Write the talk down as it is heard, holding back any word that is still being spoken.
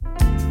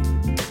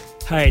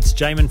Hey, it's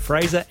Jamin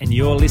Fraser and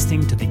you're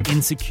listening to The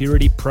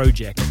Insecurity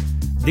Project.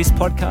 This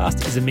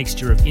podcast is a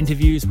mixture of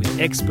interviews with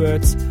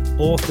experts,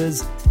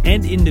 authors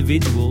and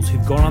individuals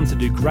who've gone on to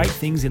do great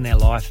things in their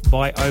life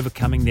by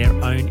overcoming their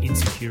own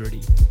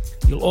insecurity.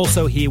 You'll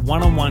also hear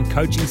one-on-one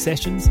coaching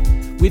sessions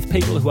with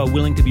people who are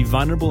willing to be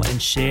vulnerable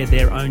and share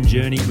their own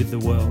journey with the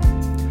world.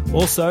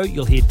 Also,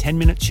 you'll hear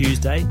 10-Minute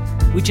Tuesday,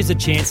 which is a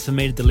chance for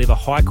me to deliver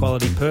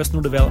high-quality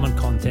personal development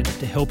content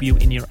to help you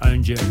in your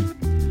own journey.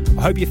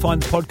 I hope you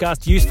find the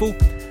podcast useful.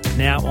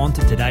 Now on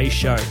to today's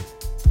show.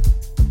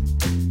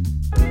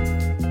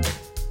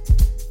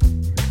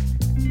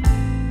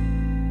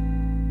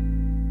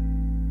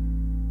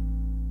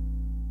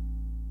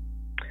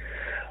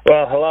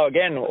 Well, hello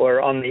again. We're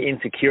on the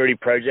Insecurity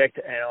Project,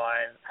 and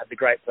I have the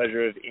great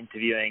pleasure of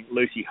interviewing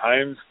Lucy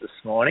Holmes this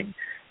morning.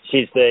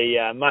 She's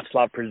the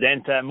much-loved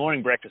presenter,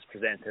 morning breakfast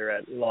presenter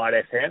at Light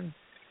FM,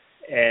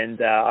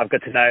 and I've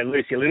got to know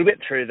Lucy a little bit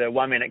through the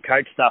 1-minute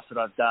coach stuff that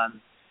I've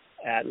done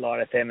at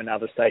Light FM and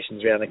other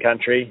stations around the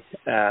country.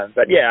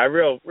 But yeah, a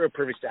real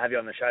privilege to have you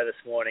on the show this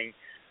morning,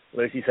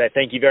 Lucy. So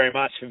thank you very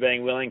much for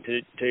being willing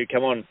to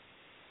come on.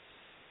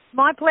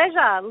 My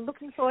pleasure.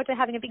 Looking forward to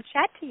having a big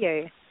chat to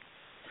you.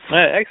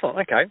 Excellent.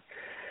 Okay.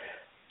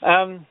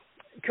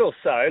 Cool.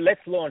 So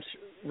let's launch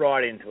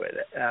right into it.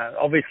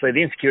 Obviously,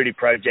 the Insecurity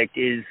Project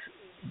is,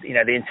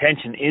 the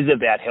intention is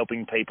about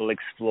helping people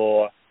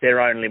explore their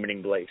own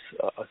limiting beliefs.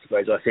 I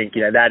suppose I think,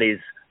 that is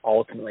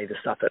ultimately the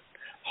stuff that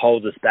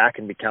holds us back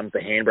and becomes the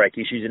handbrake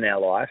issues in our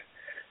life.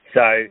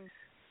 So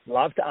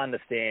love to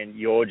understand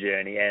your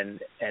journey and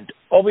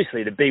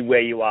obviously to be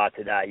where you are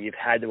today, you've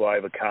had to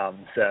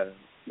overcome some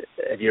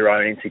of your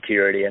own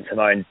insecurity and some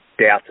own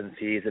doubts and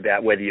fears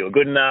about whether you were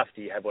good enough,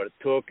 do you have what it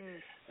took.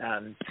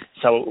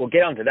 So we'll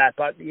get on to that.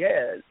 But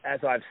yeah, as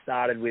I've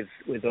started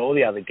with all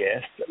the other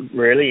guests,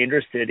 really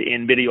interested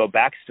in a bit of your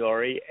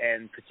backstory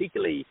and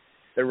particularly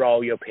the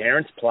role your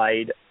parents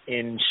played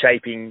in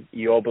shaping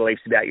your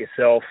beliefs about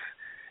yourself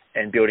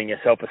and building your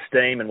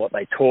self-esteem and what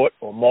they taught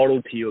or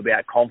modelled to you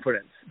about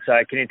confidence. So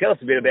can you tell us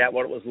a bit about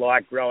what it was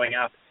like growing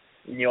up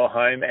in your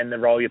home and the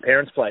role your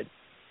parents played?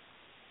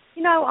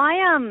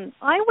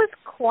 I was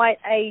quite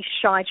a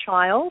shy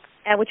child,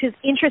 which is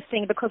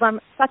interesting because I'm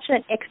such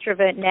an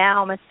extrovert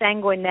now. I'm a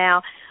sanguine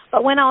now.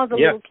 But when I was a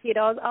little kid,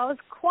 I was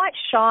quite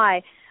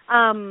shy,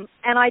 and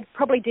I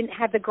probably didn't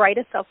have the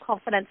greatest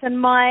self-confidence. And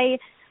my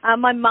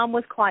mum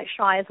was quite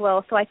shy as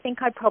well, so I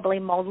think I probably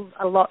modelled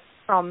a lot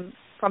from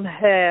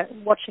her,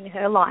 watching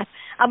her life.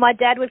 My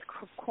dad was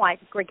quite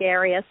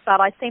gregarious,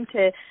 but I seemed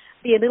to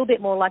be a little bit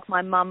more like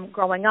my mum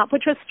growing up,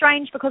 which was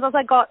strange because as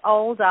I got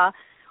older,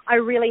 I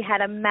really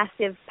had a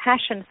massive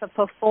passion for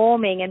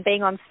performing and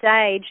being on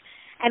stage,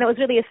 and it was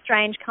really a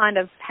strange kind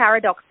of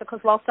paradox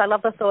because whilst I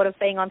love the thought of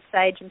being on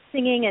stage and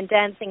singing and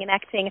dancing and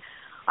acting,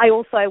 I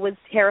also was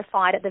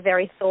terrified at the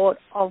very thought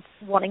of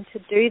wanting to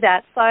do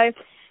that. So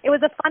it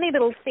was a funny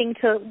little thing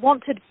to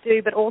want to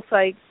do, but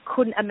also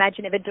couldn't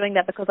imagine ever doing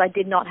that because I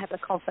did not have the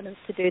confidence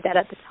to do that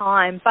at the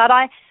time. But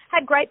I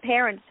had great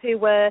parents who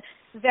were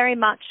very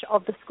much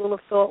of the school of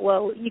thought,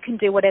 well, you can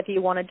do whatever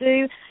you want to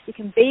do, you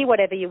can be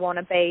whatever you want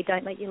to be,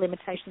 don't let your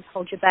limitations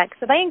hold you back.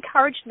 So they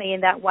encouraged me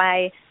in that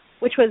way,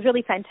 which was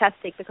really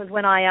fantastic because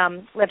when I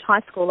left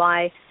high school,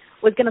 I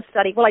was going to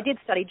study, I did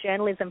study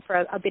journalism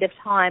for a bit of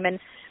time and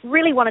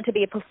really wanted to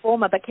be a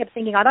performer, but kept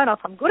thinking, I don't know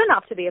if I'm good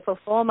enough to be a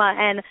performer,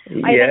 and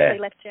I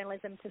eventually left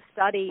journalism to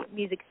study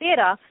music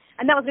theatre,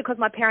 and that was because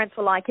my parents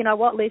were like, you know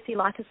what, Lucy,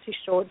 life is too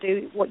short,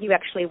 do what you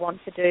actually want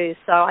to do.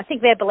 So I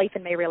think their belief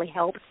in me really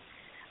helped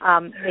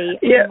me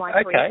in my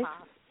career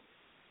path.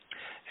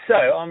 So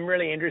I'm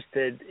really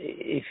interested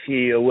if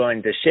you're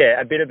willing to share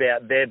a bit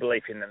about their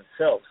belief in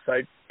themselves. So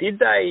did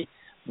they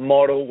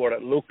model what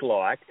it looked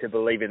like to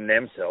believe in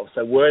themselves?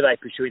 So were they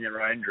pursuing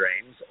their own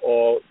dreams,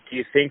 or do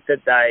you think that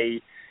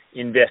they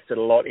invested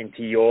a lot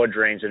into your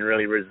dreams and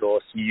really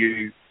resourced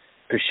you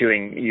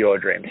pursuing your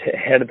dreams?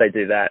 How did they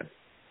do that?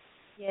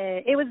 Yeah,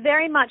 it was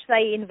very much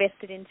they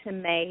invested into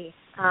me.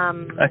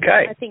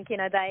 I think,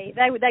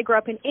 they grew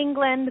up in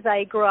England,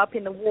 they grew up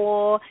in the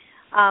war,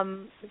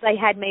 they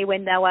had me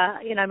when they were,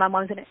 my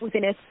mum was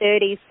in her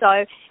 30s,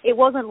 so it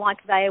wasn't like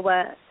they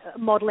were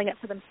modelling it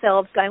for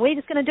themselves, going, we're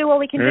just going to do all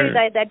we can do.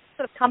 They'd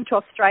sort of come to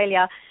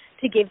Australia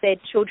to give their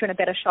children a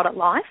better shot at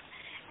life,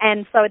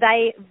 and so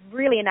they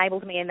really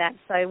enabled me in that.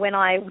 So when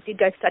I did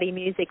go study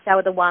music, they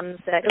were the ones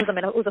that, it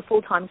was a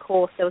full-time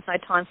course, there was no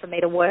time for me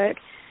to work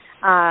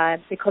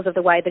because of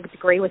the way the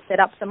degree was set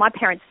up. So my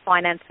parents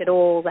financed it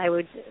all. They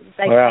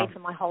paid for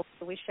my whole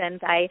tuition.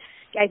 They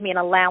gave me an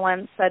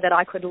allowance so that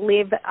I could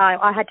live.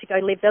 I had to go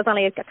live. There was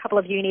only a couple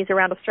of unis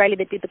around Australia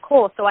that did the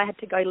course, so I had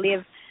to go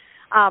live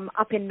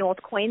up in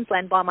North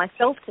Queensland by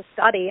myself to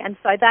study. And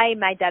so they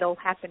made that all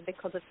happen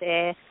because of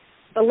their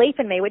belief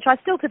in me, which I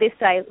still to this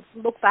day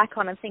look back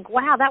on and think,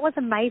 wow, that was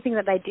amazing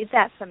that they did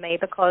that for me,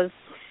 because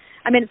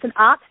it's an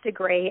arts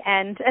degree,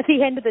 and at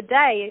the end of the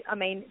day,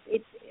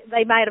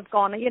 they may have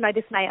gone,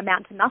 this may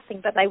amount to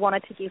nothing, but they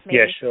wanted to give me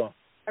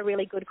a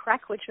really good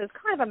crack, which was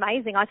kind of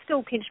amazing. I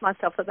still pinch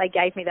myself that they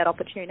gave me that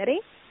opportunity.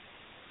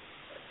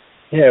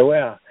 Yeah,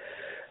 wow.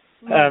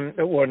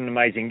 What an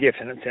amazing gift,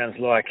 and it sounds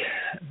like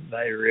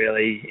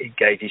it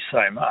gave you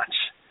so much.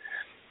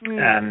 But,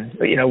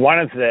 one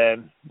of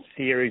the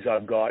theories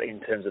I've got in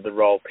terms of the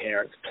role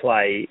parents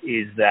play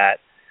is that,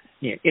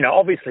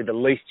 obviously the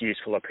least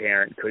useful a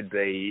parent could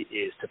be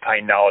is to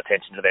pay no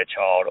attention to their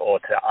child or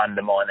to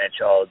undermine their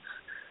child's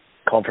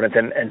confidence.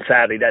 And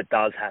sadly, that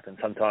does happen.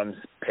 Sometimes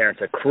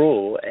parents are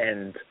cruel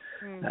and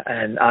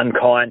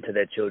unkind to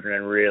their children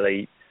and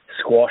really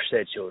squash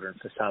their children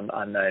for some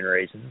unknown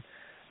reason.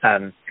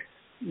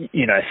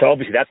 So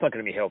obviously that's not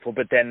going to be helpful.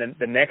 But then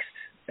the next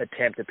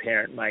attempt a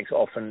parent makes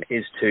often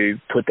is to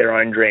put their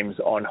own dreams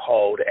on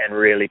hold and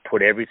really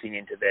put everything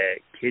into their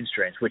kids'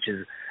 dreams, which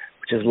is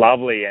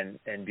lovely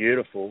and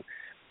beautiful.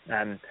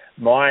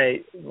 My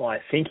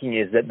thinking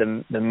is that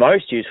the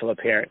most useful a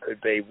parent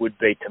would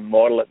be to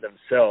model it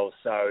themselves.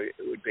 So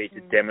it would be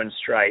to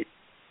demonstrate,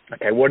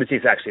 okay, what does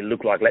this actually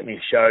look like? Let me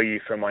show you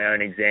from my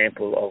own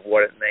example of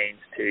what it means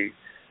to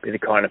be the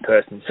kind of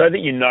person, so that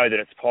you know that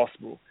it's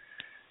possible.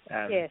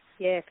 Yes,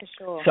 for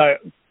sure.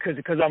 So,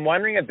 because I'm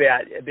wondering a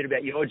bit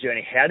about your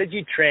journey. How did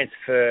you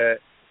transfer,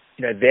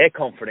 their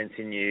confidence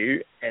in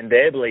you and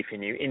their belief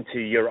in you into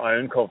your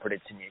own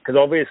confidence in you? Because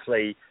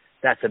obviously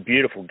that's a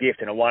beautiful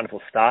gift and a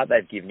wonderful start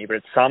they've given you, but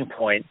at some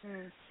point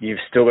you've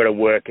still got to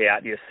work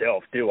out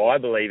yourself. Do I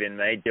believe in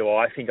me? Do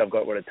I think I've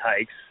got what it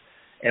takes?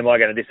 Am I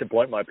going to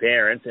disappoint my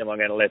parents? Am I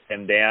going to let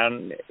them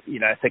down?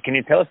 So can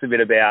you tell us a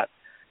bit about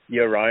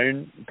your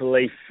own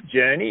belief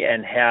journey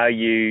and how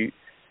you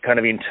kind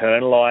of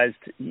internalized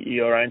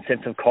your own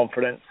sense of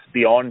confidence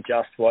beyond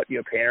just what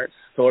your parents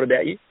thought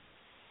about you?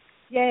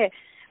 Yeah.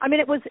 I mean,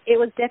 it was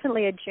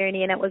definitely a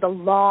journey, and it was a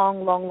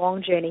long, long,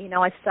 long journey.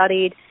 I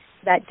studied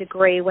that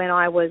degree when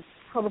I was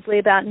probably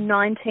about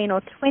 19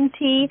 or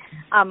 20,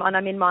 and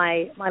I'm in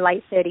my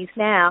late 30s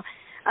now.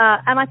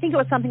 And I think it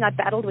was something I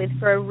battled with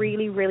for a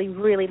really, really,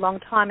 really long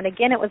time. And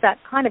again, it was that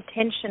kind of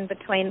tension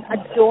between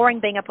adoring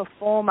being a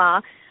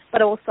performer,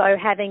 but also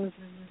having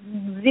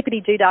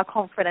zippity-doo-dah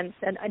confidence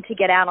and to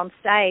get out on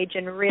stage.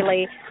 And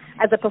really,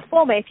 as a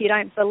performer, if you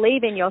don't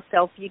believe in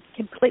yourself, it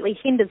completely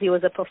hinders you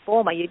as a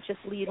performer.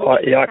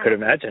 I could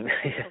imagine.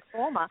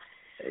 Performer.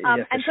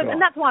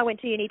 And that's why I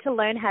went to uni, to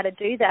learn how to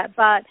do that.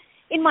 But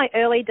in my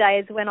early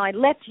days, when I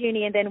left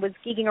uni and then was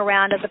gigging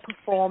around as a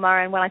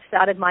performer, and when I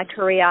started my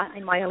career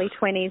in my early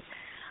 20s,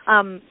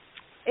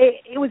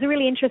 it was a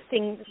really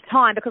interesting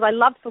time because I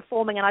loved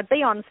performing, and I'd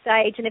be on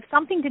stage, and if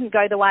something didn't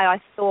go the way I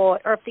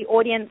thought, or if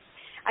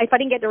I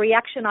didn't get the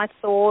reaction I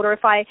thought, or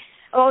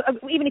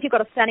even if you got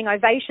a standing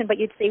ovation, but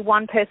you'd see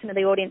one person in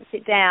the audience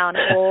sit down,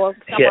 or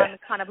someone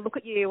kind of look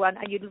at you and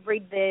you'd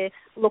read their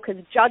look as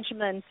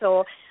judgment,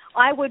 or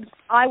I would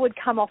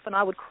come off and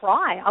I would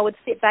cry. I would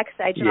sit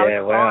backstage and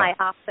I would cry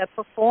after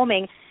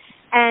performing.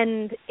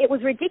 And it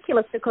was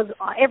ridiculous because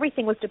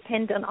everything was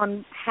dependent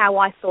on how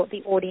I thought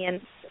the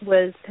audience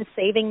was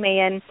perceiving me.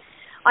 And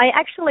I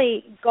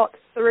actually got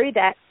through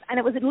that, and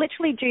it was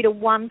literally due to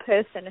one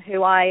person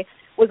who I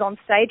was on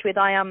stage with.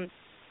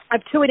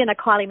 I've toured in a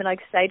Kylie Minogue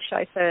stage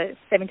show for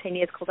 17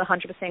 years called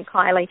 100%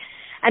 Kylie.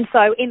 And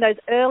so in those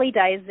early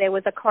days, there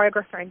was a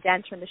choreographer and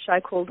dancer in the show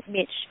called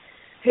Mitch,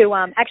 who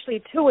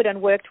actually toured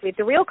and worked with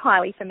the real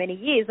Kylie for many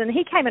years. And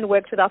he came and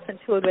worked with us and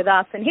toured with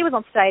us. And he was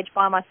on stage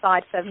by my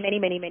side for many,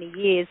 many, many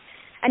years.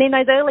 And in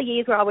those early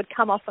years where I would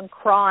come off and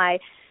cry,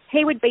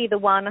 he would be the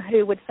one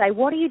who would say,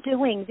 "What are you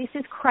doing? This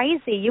is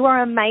crazy. You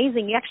are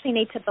amazing. You actually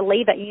need to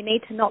believe it. You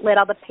need to not let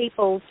other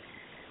people's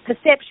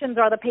perceptions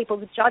or other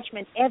people's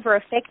judgment ever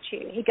affect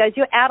you." He goes,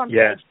 "You're out on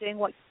stage doing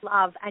what you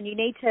love, and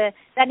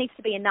that needs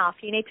to be enough.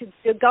 You need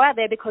to go out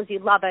there because you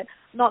love it,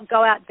 not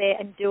go out there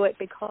and do it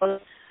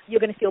because you're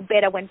going to feel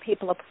better when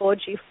people applaud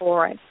you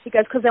for it." He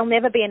goes, "Because there'll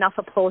never be enough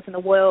applause in the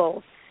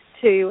world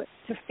to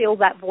fill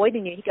that void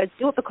in you." He goes,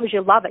 "Do it because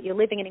you love it. You're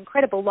living an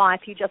incredible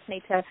life. You just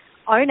need to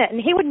own it." And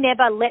he would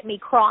never let me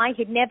cry.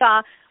 He'd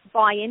never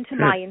buy into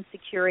my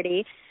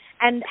insecurity.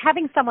 And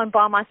having someone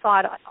by my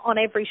side on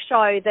every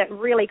show that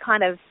really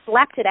kind of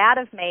slapped it out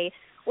of me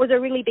was a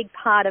really big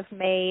part of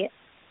me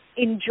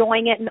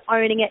enjoying it and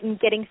owning it and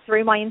getting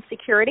through my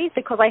insecurities,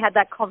 because I had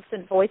that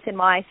constant voice in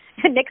my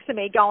next to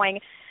me going,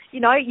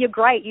 "You're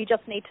great. You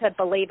just need to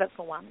believe it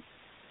for once."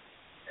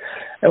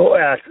 Well,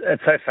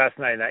 it's so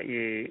fascinating that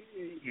you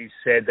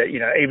said that,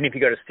 even if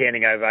you got a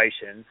standing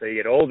ovation, so you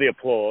get all the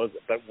applause,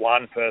 but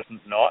one person's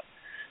not,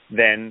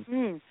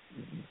 then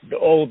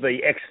all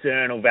the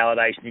external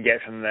validation you get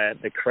from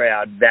the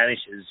crowd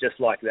vanishes just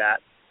like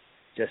that,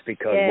 just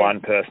because one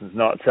person's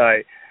not.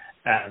 So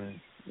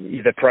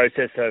the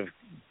process of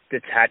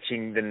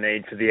detaching the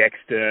need for the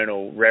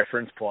external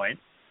reference point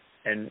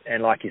and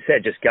like you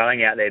said, just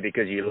going out there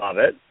because you love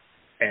it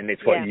and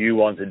it's what you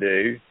want to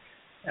do,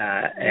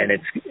 and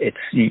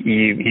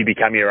you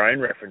become your own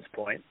reference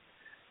point.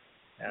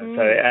 So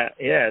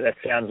that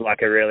sounds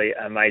like a really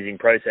amazing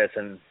process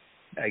and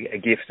a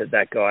gift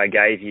that guy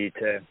gave you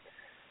to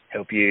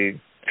help you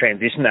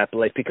transition that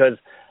belief. Because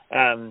so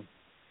I'm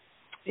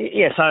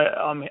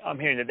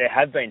hearing that there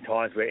have been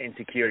times where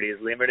insecurity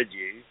has limited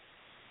you.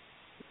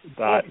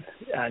 But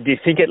do you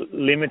think it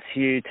limits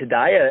you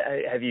today?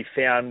 Have you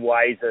found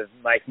ways of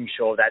making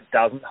sure that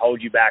doesn't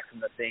hold you back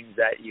from the things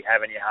that you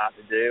have in your heart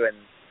to do and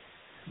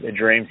the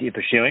dreams that you're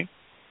pursuing?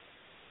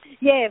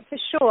 Yeah, for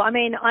sure. I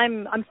mean,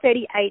 I'm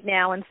 38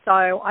 now, and so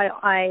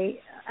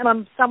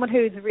I'm someone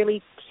who's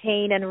really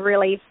keen and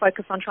really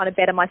focused on trying to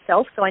better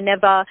myself. So I'm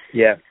never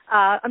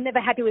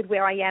happy with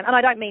where I am, and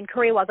I don't mean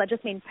career-wise. I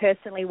just mean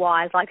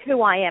personally-wise, like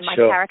who I am, my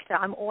character.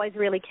 I'm always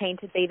really keen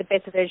to be the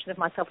best version of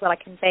myself that I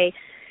can be.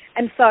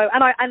 And so,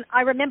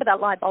 I remember that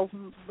light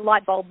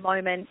bulb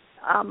moment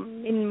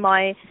in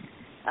my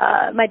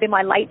maybe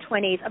my late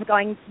 20s of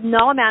going,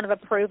 no amount of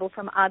approval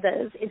from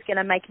others is going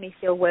to make me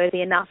feel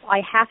worthy enough.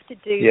 I have to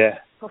do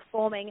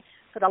performing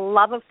for the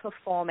love of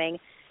performing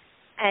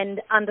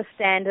and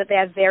understand that they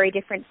are very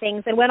different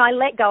things. And when I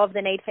let go of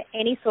the need for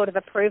any sort of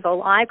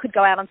approval, I could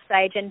go out on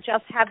stage and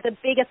just have the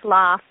biggest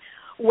laugh,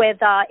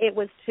 whether it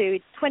was to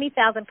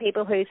 20,000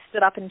 people who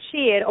stood up and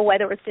cheered or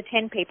whether it was to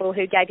 10 people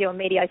who gave you a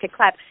mediocre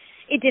clap.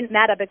 It didn't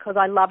matter because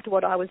I loved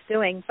what I was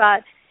doing.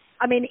 But,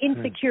 I mean,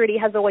 insecurity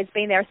has always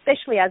been there,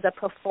 especially as a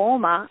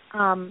performer.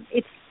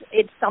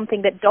 It's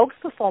something that dogs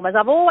performers.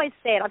 I've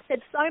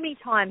said so many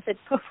times that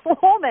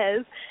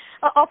performers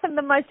are often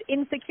the most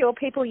insecure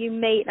people you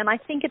meet, and I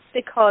think it's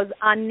because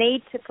our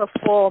need to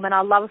perform and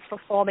our love of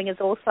performing is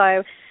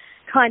also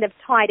kind of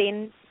tied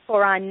in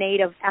for our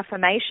need of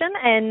affirmation.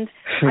 And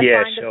I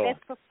find the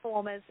best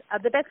performers are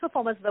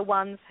the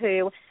ones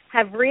who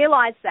have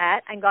realised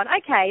that and gone,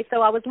 okay,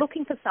 so I was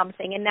looking for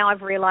something and now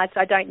I've realised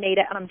I don't need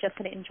it and I'm just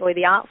going to enjoy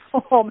the art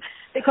form.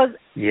 Because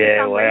for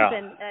some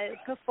reason,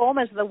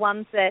 performers are the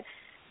ones that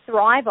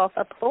thrive off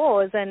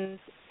applause, and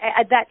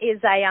that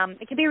is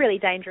it can be a really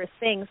dangerous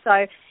thing. So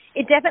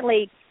it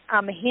definitely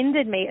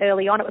hindered me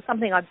early on. It was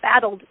something I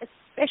battled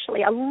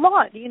especially a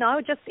lot,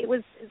 it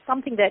was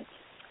something that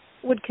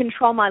would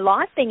control my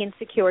life, being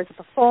insecure as a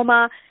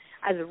performer,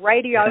 as a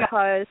radio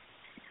host.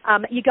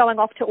 You're going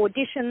off to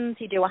auditions,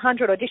 you do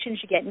 100 auditions,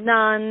 you get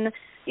none.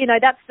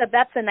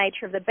 That's the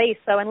nature of the beast.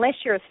 So unless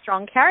you're a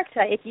strong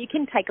character, you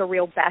can take a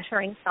real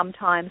battering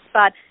sometimes.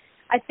 But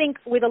I think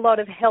with a lot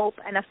of help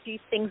and a few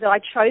things that I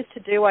chose to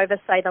do over,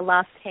 say, the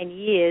last 10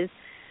 years,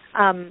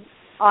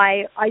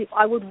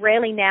 I would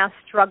rarely now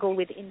struggle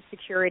with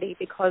insecurity,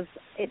 because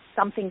it's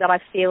something that I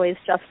feel is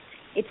just,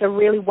 it's a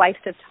really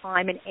waste of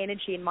time and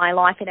energy in my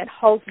life, and it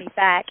holds me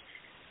back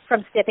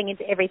from stepping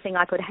into everything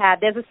I could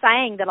have. There's a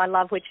saying that I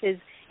love, which is,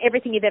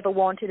 everything you've ever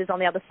wanted is on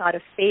the other side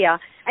of fear,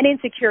 and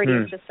insecurity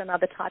is just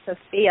another type of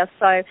fear.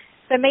 So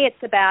for me,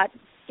 it's about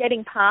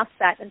getting past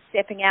that and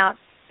stepping out,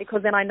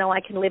 because then I know I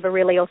can live a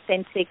really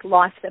authentic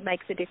life that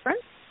makes a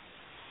difference.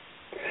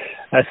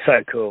 That's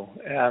so cool.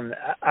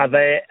 Are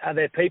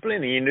there people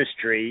in the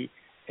industry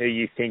who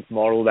you think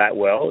model that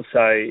well? So,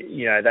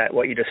 that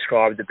what you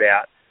described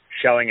about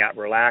showing up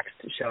relaxed,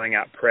 showing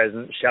up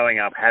present, showing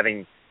up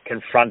having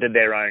confronted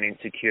their own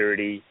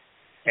insecurity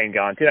and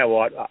going, do you know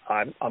what,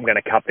 I'm going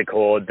to cut the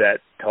cord that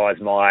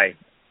ties my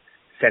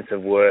sense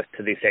of worth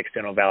to this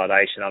external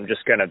validation. I'm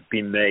just going to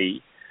be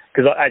me.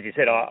 Because, as you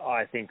said,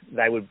 I think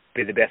they would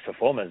be the best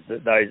performers.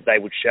 They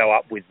would show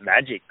up with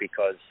magic,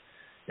 because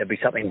there'd be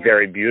something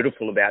very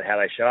beautiful about how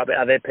they show up.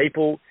 Are there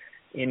people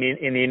in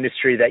the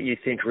industry that you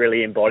think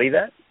really embody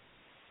that?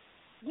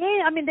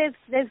 Yeah, I mean,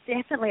 there's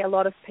definitely a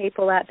lot of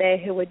people out there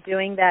who are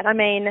doing that. I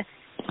mean,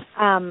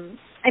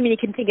 you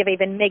can think of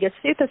even mega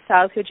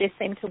superstars who just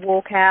seem to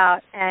walk out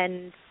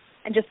and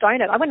just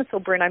own it. I went and saw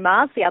Bruno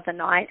Mars the other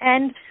night,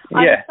 and I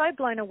was so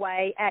blown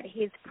away at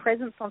his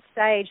presence on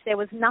stage. There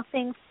was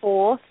nothing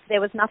forced. There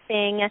was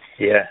nothing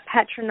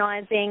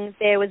patronising.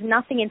 There was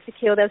nothing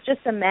insecure. There was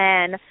just a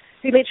man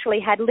who literally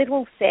had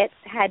little sets,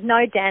 had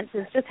no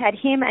dancers, just had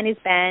him and his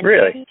band.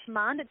 Really? He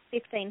commanded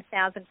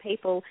 15,000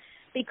 people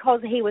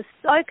because he was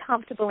so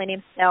comfortable in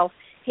himself.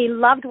 He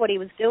loved what he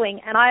was doing.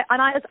 And I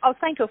was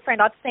saying to a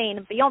friend, I've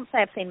seen Beyonce,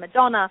 I've seen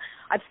Madonna,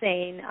 I've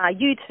seen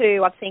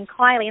U2, I've seen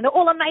Kylie, and they're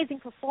all amazing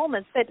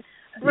performers. But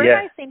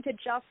Bruno seemed to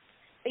just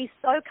be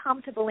so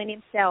comfortable in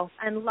himself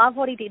and love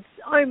what he did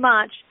so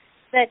much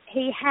that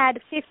he had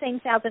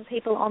 15,000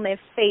 people on their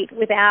feet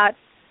without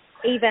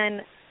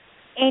even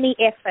any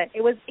effort.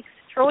 It was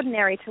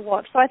extraordinary to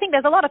watch. So I think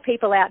there's a lot of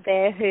people out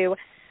there who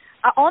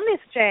are on this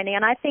journey,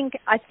 and I think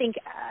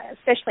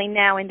especially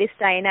now in this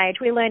day and age,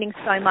 we're learning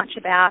so much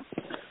about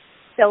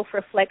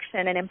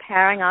self-reflection and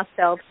empowering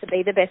ourselves to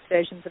be the best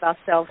versions of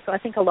ourselves. So I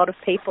think a lot of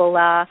people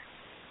are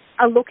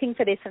looking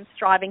for this and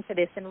striving for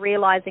this and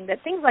realizing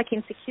that things like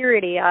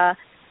insecurity are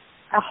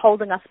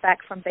holding us back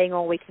from being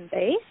all we can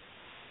be.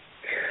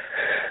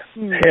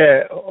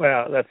 Yeah,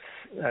 well,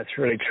 that's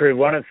really true.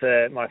 One of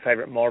my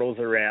favourite models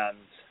around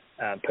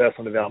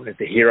personal development is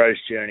the hero's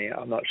journey.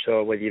 I'm not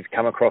sure whether you've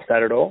come across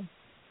that at all.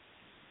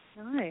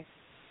 No.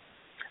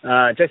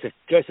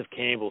 Joseph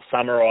Campbell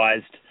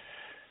summarised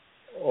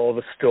all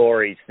the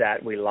stories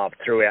that we love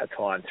throughout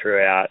time,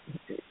 throughout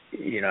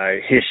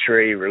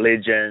history,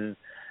 religion,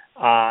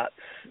 arts,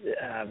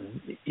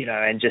 and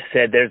just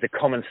said there's a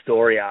common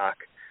story arc,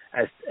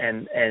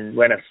 and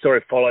when a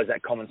story follows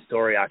that common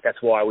story arc,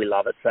 that's why we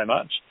love it so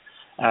much.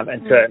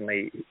 And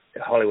certainly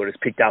Hollywood has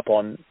picked up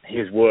on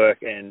his work,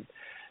 and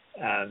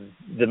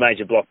the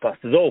major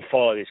blockbusters all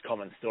follow this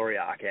common story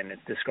arc, and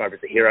it's described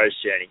as the hero's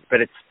journey.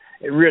 But it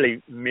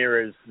really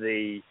mirrors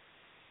the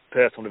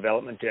personal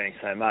development journey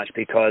so much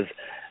because,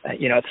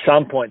 at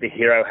some point the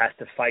hero has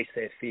to face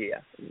their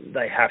fear.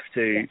 They have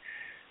to,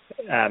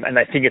 and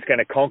they think it's going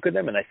to conquer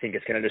them, and they think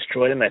it's going to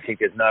destroy them. They think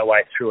there's no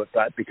way through it,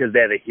 but because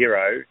they're the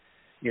hero,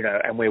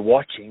 and we're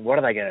watching, what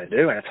are they going to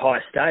do? And it's high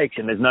stakes,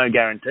 and there's no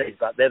guarantees,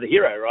 but they're the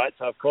hero, right?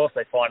 So of course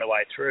they find a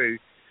way through,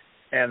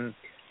 and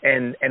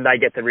they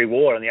get the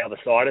reward on the other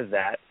side of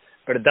that.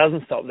 But it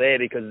doesn't stop there,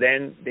 because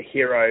then the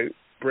hero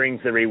brings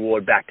the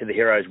reward back to the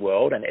hero's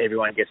world, and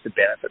everyone gets the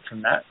benefit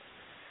from that.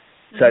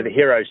 So the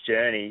hero's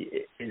journey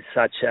is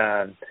such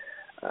a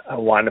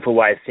wonderful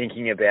way of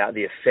thinking about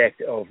the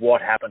effect of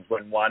what happens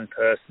when one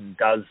person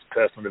does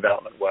personal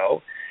development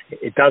well.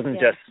 It doesn't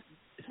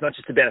it's not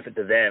just a benefit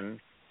to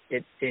them,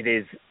 it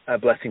is a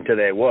blessing to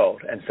their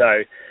world. And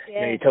so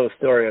you tell the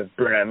story of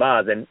Bruno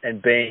Mars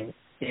and being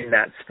in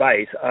that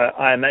space.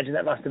 I imagine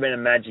that must have been a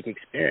magic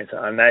experience.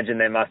 I imagine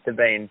there must have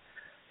been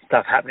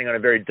stuff happening on a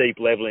very deep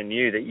level in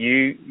you that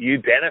you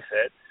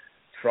benefit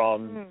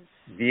from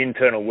the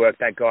internal work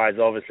that guy has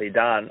obviously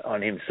done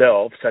on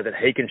himself, so that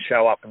he can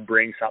show up and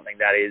bring something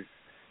that is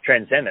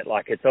transcendent.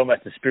 Like, it's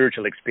almost a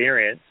spiritual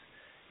experience.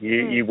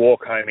 You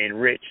walk home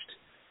enriched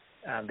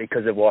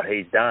because of what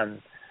he's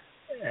done.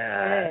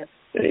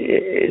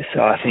 So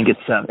I think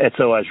it's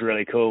always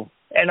really cool.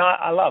 And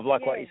I love,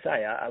 what you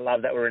say, I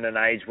love that we're in an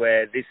age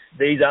where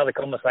these are the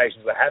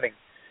conversations we're having.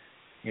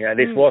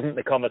 This wasn't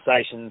the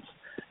conversations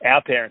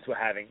our parents were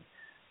having,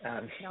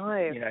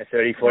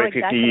 30, 40,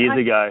 50 years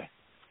ago.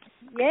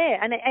 Yeah,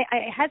 and it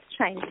has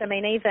changed. I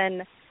mean,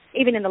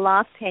 even in the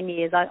last 10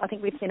 years, I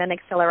think we've seen an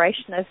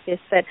acceleration of this.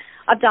 That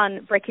I've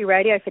done Brekkie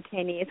Radio for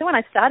 10 years. And when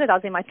I started, I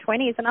was in my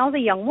 20s, and I was a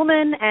young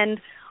woman, and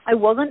I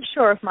wasn't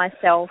sure of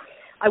myself.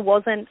 I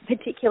wasn't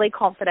particularly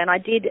confident. I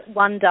did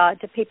wonder,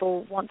 do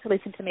people want to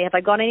listen to me? Have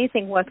I got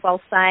anything worthwhile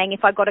saying?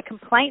 If I got a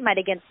complaint made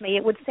against me,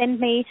 it would send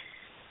me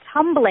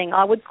tumbling.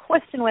 I would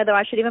question whether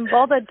I should even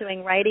bother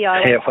doing radio.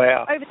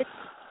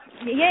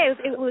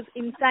 It was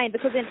insane,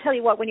 because then tell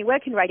you what, when you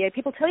work in radio,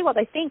 people tell you what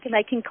they think, and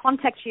they can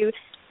contact you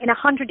in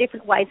 100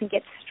 different ways and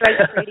get straight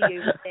through to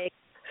you with their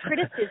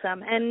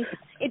criticism. And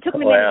it took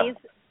me many years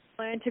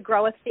to learn to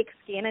grow a thick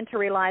skin and to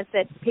realise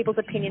that people's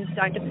opinions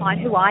don't define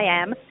who I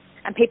am,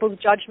 and people's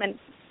judgment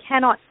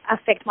cannot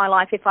affect my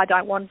life if I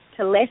don't want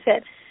to let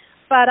it.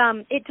 But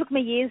it took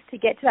me years to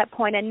get to that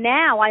point, and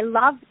now I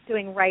love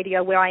doing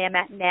radio where I am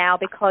at now,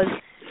 because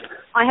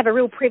I have a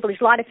real privilege.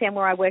 Light FM,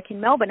 where I work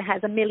in Melbourne,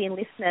 has 1 million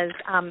listeners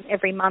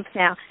every month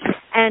now,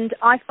 and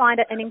I find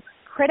it an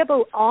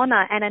incredible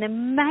honour and an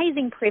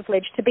amazing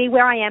privilege to be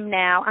where I am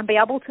now and be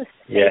able to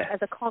speak as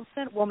a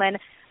confident woman,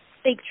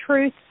 speak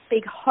truth,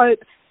 speak hope,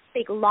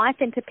 speak life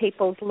into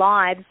people's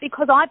lives,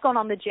 because I've gone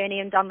on the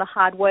journey and done the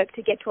hard work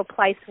to get to a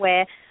place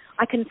where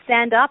I can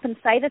stand up and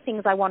say the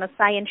things I want to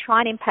say and try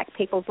and impact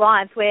people's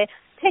lives. Where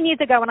 10 years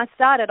ago when I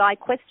started, I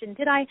questioned,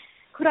 do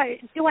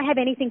I have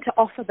anything to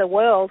offer the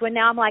world? When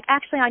now I'm like,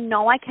 actually, I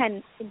know I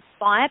can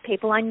inspire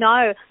people. I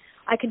know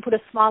I can put a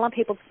smile on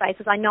people's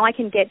faces. I know I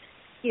can get,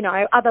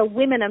 other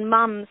women and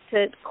mums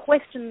to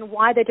question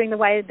why they're doing the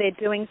way they're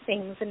doing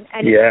things, and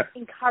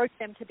encourage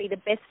them to be the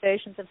best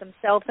versions of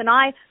themselves. And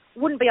I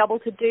wouldn't be able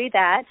to do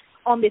that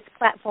on this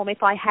platform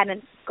if I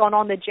hadn't gone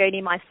on the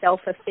journey myself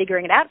of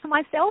figuring it out for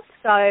myself.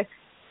 So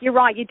you're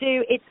right, you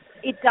do.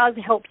 It does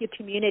help your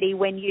community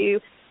when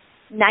you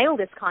nail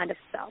this kind of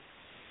stuff.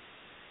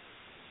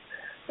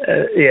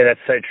 That's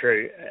so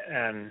true.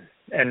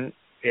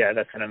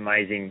 That's an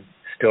amazing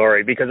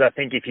story, because I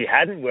think if you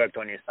hadn't worked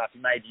on your stuff,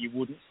 maybe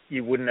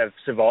you wouldn't have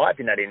survived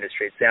in that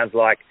industry. It sounds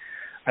like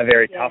a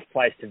very tough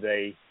place to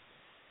be,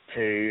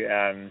 to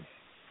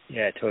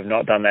have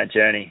not done that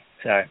journey.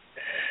 So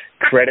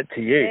credit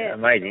to you.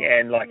 Amazing.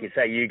 And like you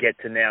say, you get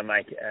to now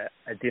make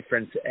a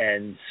difference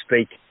and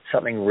speak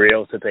something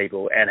real to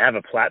people and have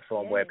a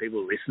platform where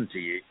people listen to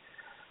you.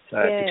 So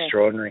it's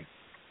extraordinary.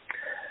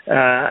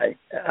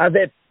 Are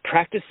there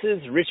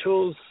practices,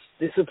 rituals,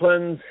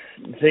 disciplines,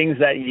 things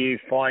that you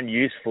find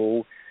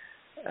useful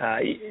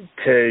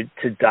to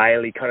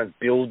daily kind of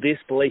build this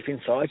belief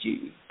inside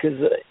you? Because,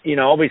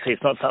 obviously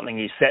it's not something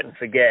you set and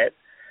forget.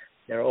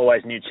 There are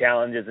always new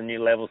challenges and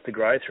new levels to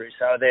grow through.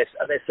 So are there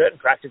certain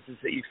practices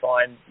that you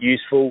find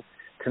useful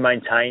to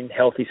maintain a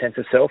healthy sense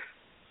of self?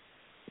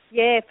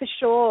 Yeah, for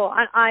sure.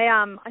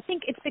 I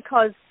think it's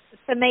because,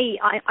 for me,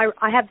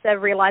 I have the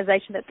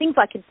realisation that things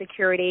like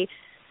insecurity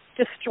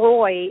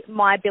destroy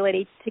my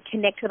ability to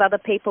connect with other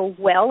people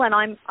well, and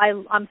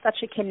I'm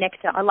such a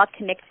connector. I love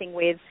connecting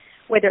with,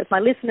 whether it's my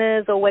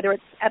listeners or whether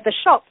it's at the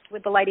shops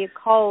with the lady of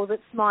Coles.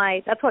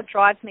 That's what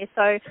drives me.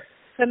 So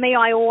for me,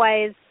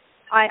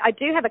 I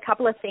do have a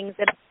couple of things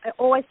that are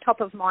always top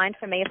of mind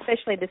for me,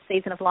 especially this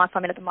season of life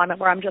I'm in at the moment,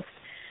 where I'm just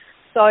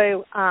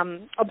so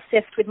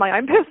obsessed with my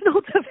own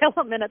personal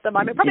development at the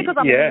moment, probably because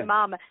I'm a new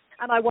mum,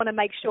 and I want to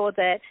make sure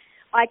that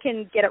I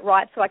can get it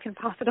right so I can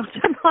pass it on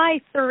to my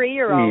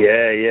 3-year-old.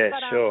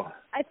 Sure.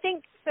 I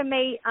think for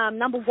me,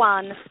 number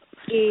one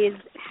is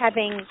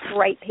having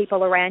great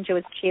people around you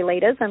as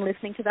cheerleaders and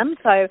listening to them.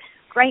 So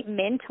great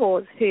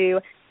mentors who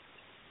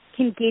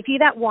can give you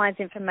that wise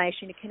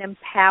information, who can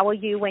empower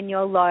you when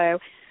you're low,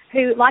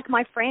 who, like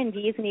my friend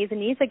years and years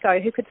and years ago,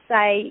 who could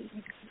say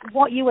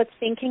what you were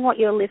thinking, what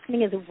you're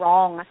listening is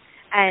wrong,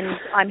 and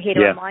I'm here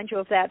to remind you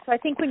of that. So I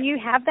think when you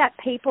have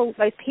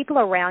those people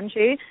around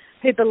you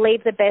who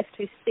believe the best,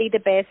 who see the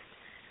best,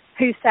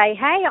 who say,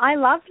 hey, I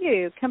love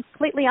you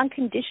completely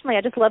unconditionally,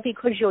 I just love you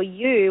because you're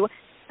you,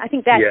 I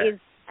think that is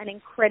an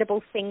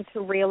incredible thing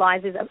to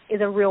realise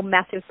is a real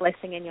massive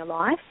blessing in your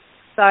life.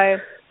 So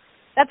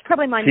that's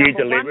probably my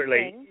number one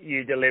thing.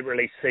 You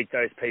deliberately seek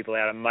those people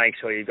out and make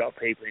sure you've got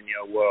people in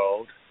your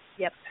world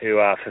who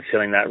are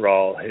fulfilling that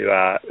role, who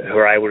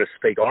are able to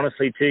speak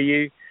honestly to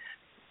you,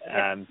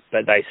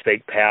 but they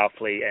speak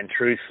powerfully and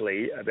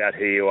truthfully about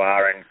who you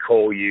are and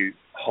call you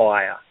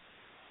higher.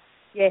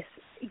 Yes,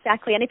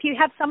 exactly. And if you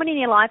have someone in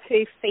your life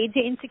who feeds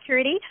your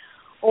insecurity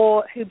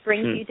or who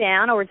brings you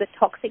down or is a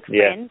toxic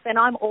friend, then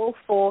I'm all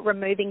for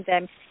removing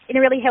them in a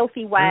really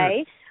healthy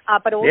way,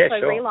 but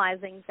also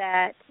realising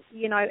that,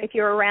 you know, if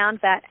you're around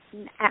that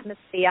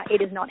atmosphere,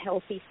 it is not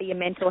healthy for your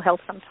mental health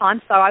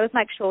sometimes. So I always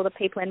make sure the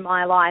people in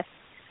my life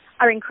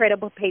are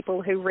incredible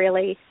people who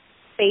really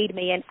feed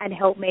me and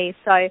help me.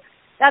 So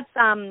that's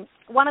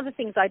one of the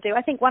things I do.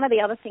 I think one of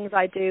the other things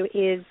I do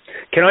is...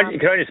 Can I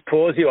just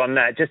pause you on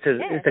that? Just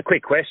a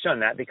quick question on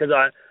that, because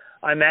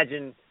I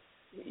imagine,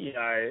 you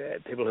know,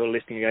 people who are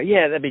listening go,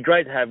 yeah, that'd be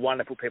great to have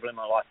wonderful people in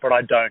my life, but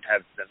I don't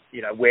have them.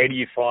 You know, where do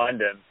you find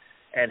them?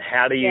 And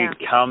how do you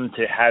come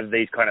to have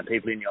these kind of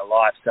people in your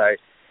life? So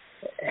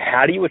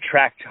how do you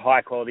attract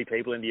high-quality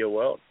people into your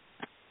world?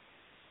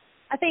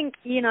 I think,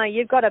 you know,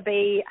 you've got to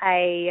be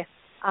I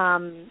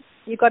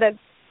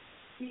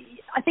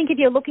think if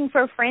you're looking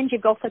for a friend,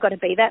 you've also got to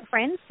be that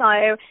friend.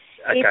 So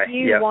if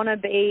you want to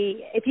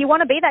be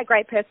that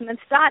great person, then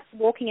start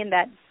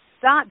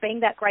being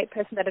that great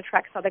person that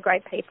attracts other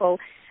great people.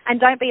 And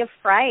don't be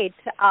afraid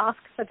to ask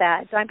for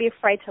that. Don't be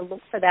afraid to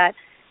look for that.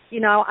 You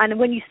know, and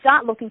when you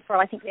start looking for it,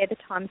 I think they're the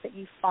times that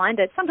you find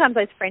it. Sometimes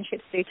those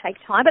friendships do take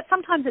time, but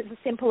sometimes it's as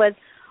simple as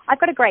I've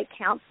got a great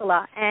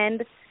counsellor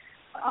and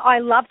I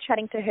love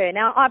chatting to her.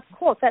 Now, of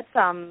course, that's,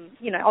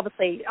 you know,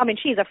 obviously, I mean,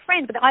 she's a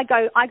friend, but I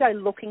go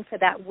looking for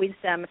that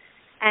wisdom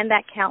and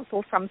that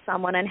counsel from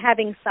someone, and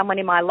having someone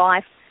in my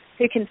life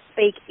who can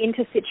speak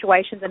into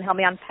situations and help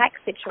me unpack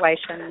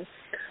situations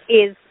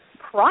is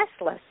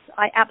priceless.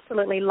 I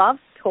absolutely love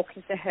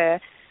talking to her.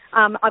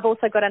 I've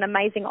also got an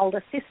amazing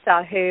older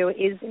sister who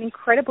is an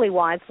incredibly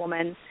wise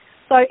woman.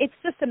 So it's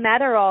just a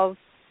matter of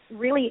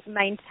really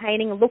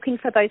maintaining, looking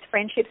for those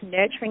friendships,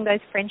 nurturing those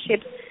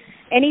friendships.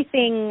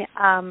 Anything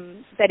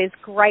that is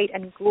great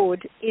and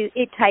good,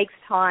 it takes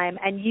time,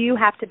 and you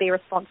have to be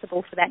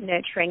responsible for that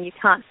nurturing. You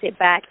can't sit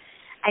back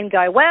and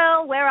go,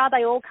 well, where are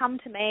they all? Come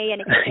to me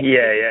and expect do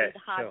the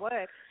hard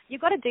work.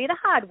 You've got to do the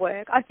hard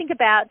work. I think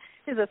about,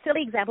 this is a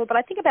silly example, but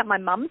I think about my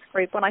mum's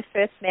group when I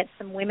first met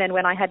some women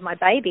when I had my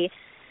baby.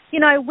 You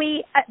know,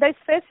 at those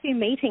first few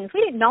meetings, we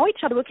didn't know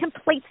each other. We were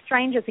complete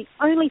strangers. The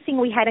only thing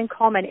we had in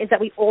common is that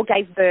we all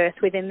gave birth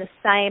within the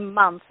same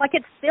month. Like,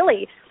 it's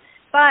silly.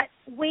 But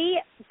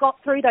we got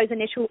through those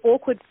initial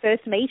awkward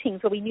first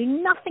meetings where we knew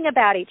nothing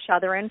about each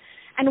other, and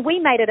we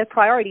made it a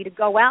priority to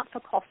go out for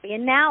coffee.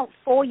 And now,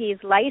 4 years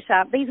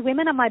later, these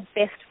women are my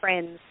best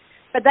friends.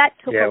 But that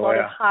took a lot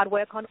of hard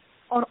work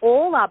on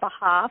all our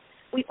behalf.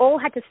 We all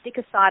had to stick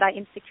aside our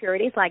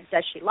insecurities, like,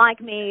 does she like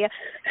me?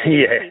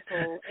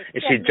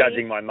 Is she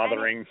judging my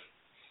mothering?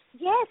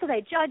 So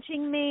they're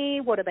judging me.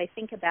 What do they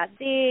think about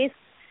this?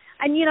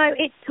 And, you know,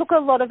 it took a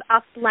lot of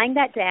us laying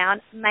that down,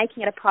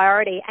 making it a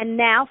priority. And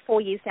now, 4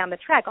 years down the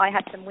track, I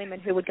have some women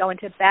who would go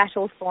into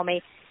battles for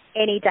me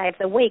any day of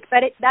the week.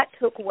 But that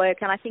took work.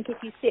 And I think if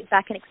you sit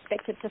back and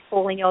expect it to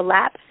fall in your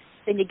lap,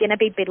 then you're going to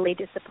be bitterly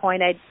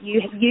disappointed.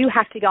 You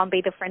have to go and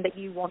be the friend that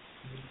you want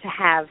to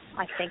have.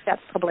 I think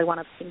that's probably one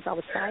of the things I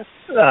would say.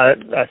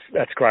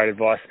 That's great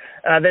advice.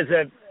 There's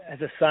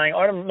a saying,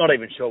 I'm not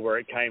even sure where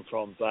it came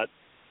from, but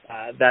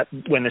that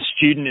when the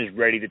student is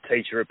ready, the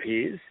teacher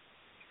appears.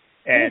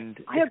 And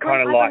it's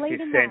kind of like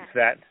this sense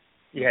that,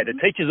 the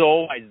teacher's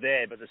always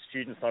there, but the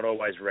student's not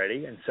always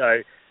ready. And so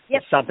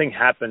if something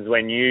happens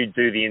when you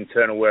do the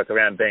internal work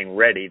around being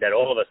ready, that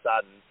all of a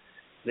sudden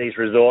these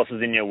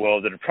resources in your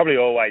world that have probably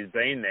always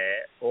been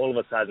there, all of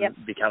a sudden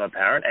become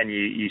apparent, and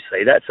you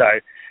see that. So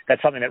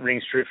that's something that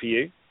rings true for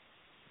you?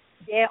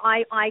 Yeah,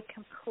 I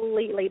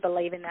completely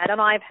believe in that.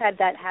 And I've had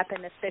that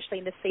happen, especially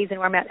in the season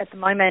where I'm at the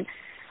moment.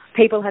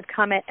 People have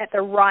come at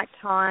the right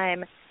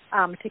time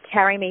to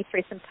carry me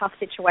through some tough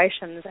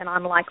situations. And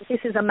I'm like,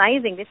 this is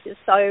amazing. This is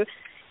so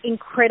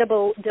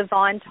incredible,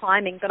 divine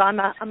timing. But I'm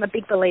a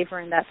big believer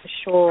in that for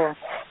sure.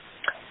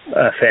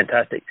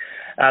 Fantastic.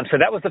 So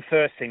that was the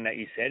first thing that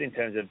you said in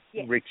terms of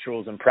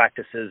rituals and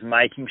practices,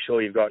 making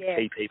sure you've got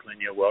key people in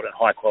your world and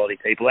high-quality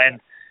people and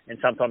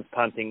sometimes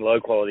punting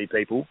low-quality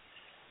people.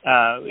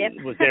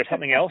 Was there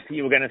something else that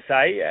you were going to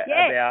say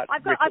about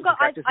rituals and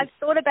practices? I've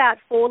thought about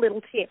 4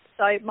 little tips.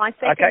 So my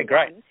second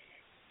one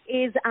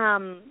is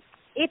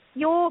if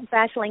you're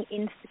battling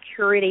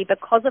insecurity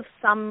because of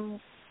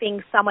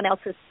something someone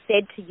else has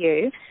said to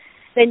you,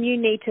 then you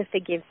need to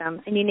forgive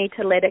them and you need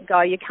to let it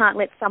go. You can't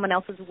let someone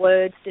else's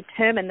words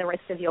determine the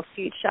rest of your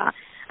future.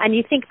 And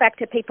you think back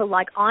to people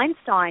like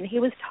Einstein. He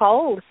was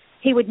told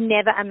he would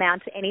never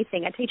amount to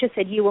anything. A teacher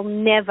said, you will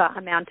never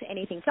amount to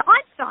anything. So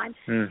Einstein,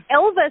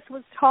 Elvis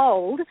was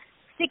told,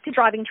 stick to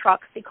driving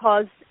trucks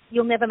because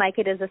you'll never make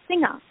it as a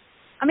singer.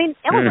 I mean,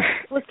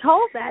 Elvis was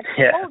told that.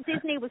 Yeah. Walt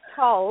Disney was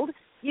told,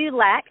 you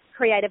lack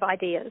creative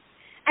ideas.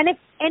 And if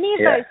any of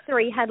those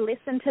three had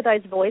listened to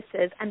those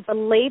voices and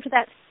believed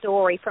that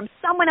story from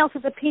someone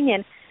else's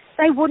opinion,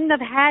 they wouldn't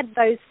have had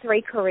those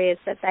three careers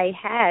that they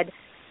had.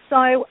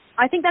 So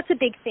I think that's a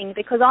big thing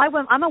because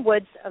I'm a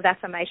words of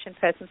affirmation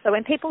person. So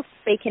when people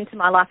speak into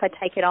my life, I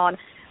take it on.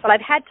 But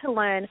I've had to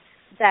learn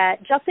that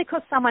just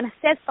because someone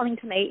says something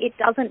to me, it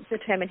doesn't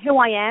determine who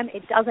I am.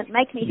 It doesn't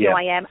make me who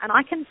I am. And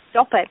I can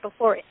stop it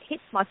before it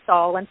hits my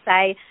soul and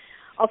say,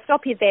 I'll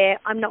stop you there.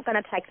 I'm not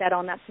going to take that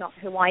on. That's not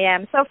who I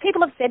am. So if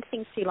people have said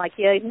things to you like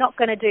you're not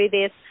going to do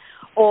this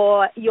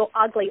or you're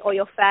ugly or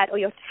you're fat or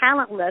you're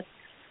talentless,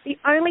 the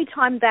only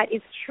time that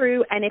is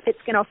true and if it's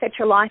going to affect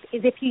your life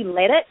is if you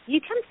let it. You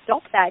can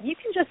stop that. You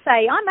can just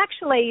say, I'm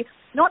actually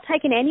not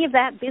taking any of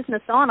that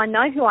business on. I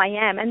know who I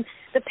am. And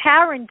the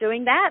power in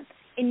doing that,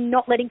 in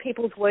not letting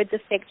people's words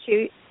affect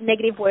you,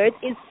 negative words,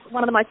 is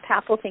one of the most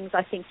powerful things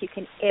I think you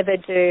can ever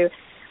do.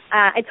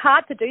 It's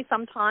hard to do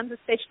sometimes,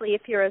 especially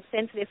if you're a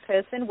sensitive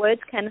person.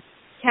 Words can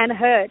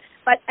hurt.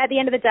 But at the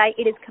end of the day,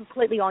 it is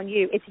completely on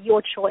you. It's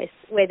your choice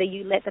whether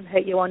you let them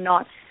hurt you or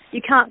not. You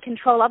can't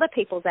control other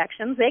people's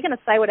actions. They're going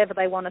to say whatever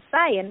they want to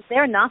say, and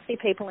there are nasty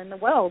people in the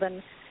world,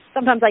 and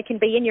sometimes they can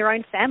be in your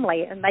own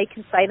family, and they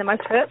can say the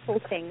most hurtful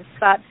things.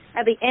 But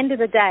at the end of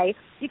the day,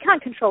 you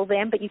can't control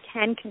them, but you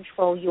can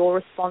control your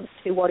response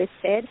to what is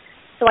said.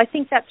 So I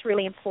think that's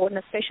really important,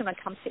 especially when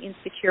it comes to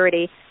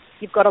insecurity.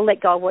 You've got to let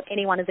go of what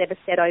anyone has ever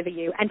said over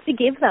you and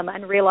forgive them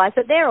and realise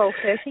that they're all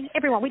hurting.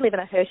 We live in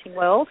a hurting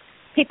world.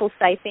 People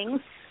say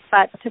things,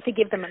 but to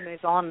forgive them and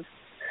move on.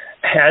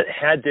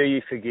 How do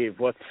you forgive?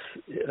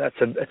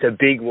 It's a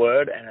big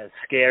word and a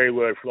scary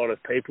word for a lot of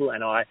people.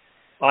 And I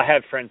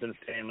have friends and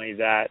family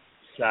that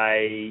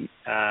say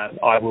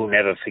I will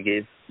never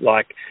forgive.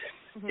 Like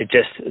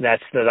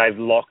they've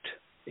locked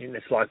in.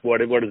 It's like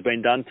what has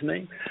been done to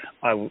me.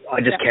 I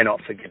just cannot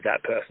forgive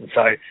that person.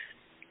 So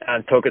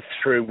talk us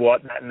through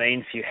what that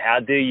means to you. How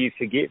do you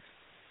forgive?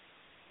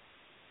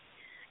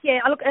 Yeah,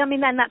 look, I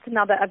mean, and that's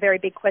a very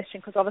big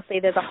question because obviously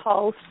there's a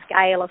whole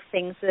scale of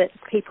things that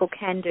people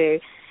can do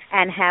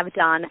and have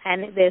done,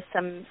 and there's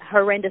some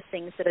horrendous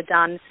things that are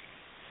done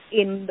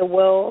in the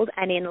world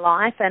and in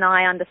life, and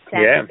I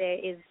understand that there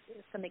is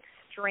some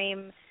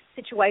extreme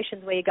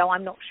situations where you go,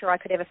 I'm not sure I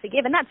could ever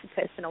forgive, and that's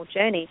a personal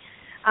journey.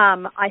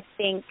 I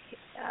think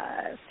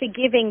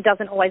forgiving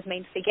doesn't always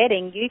mean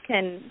forgetting. You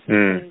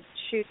can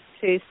choose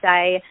to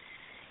say,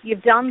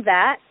 you've done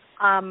that.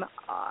 I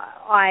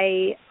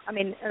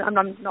mean, I'm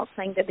not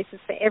saying that this is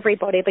for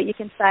everybody, but you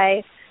can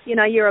say, you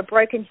know, you're a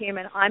broken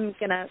human. I'm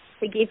going to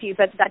forgive you,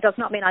 but that does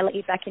not mean I let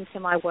you back into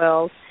my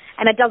world.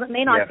 And it doesn't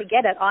mean I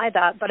forget it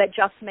either, but it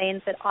just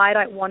means that I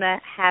don't want to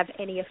have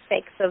any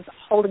effects of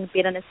holding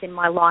bitterness in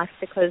my life,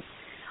 because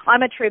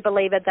I'm a true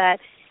believer that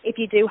if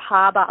you do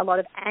harbour a lot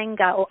of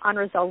anger or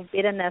unresolved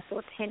bitterness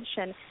or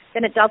tension,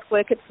 then it does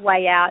work its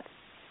way out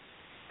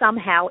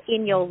somehow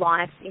in your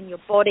life, in your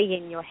body,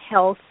 in your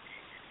health.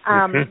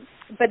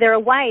 But there are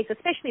ways,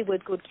 especially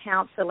with good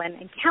counsel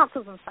and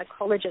counsellors and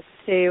psychologists,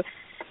 to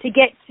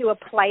get to a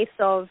place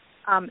of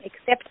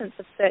acceptance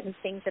of certain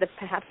things that have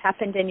perhaps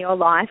happened in your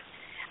life.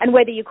 And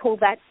whether you call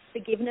that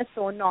forgiveness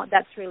or not,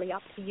 that's really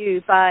up to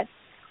you. But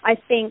I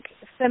think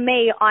for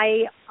me,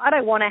 I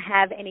don't want to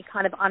have any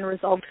kind of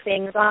unresolved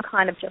things. I'm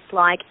kind of just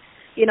like,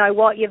 you know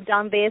what, you've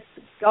done this,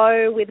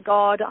 go with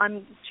God.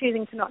 I'm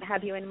choosing to not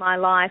have you in my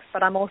life,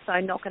 but I'm also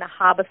not going to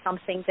harbour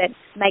something that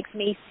makes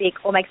me sick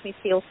or makes me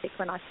feel sick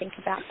when I think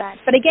about that.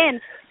 But again,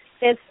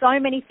 there's so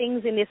many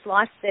things in this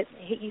life that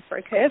hit you for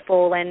a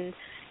curveball, and,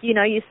 you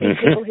know, you see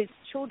people whose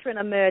children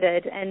are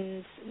murdered,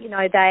 and, you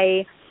know,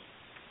 they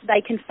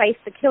can face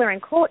the killer in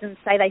court and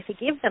say they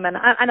forgive them. And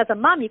as a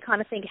mum, you kind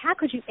of think, how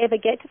could you ever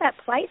get to that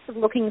place of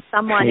looking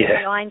someone in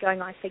the eye and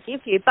going, I forgive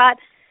you? But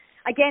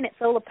again, it's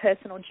all a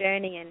personal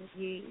journey, and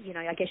you know,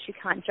 I guess you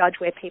can't judge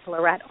where people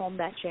are at on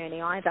that journey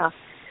either.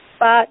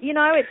 But you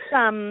know,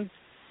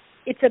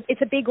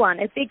 it's a big one.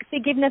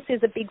 Forgiveness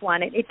is a big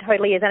one. It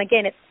totally is. And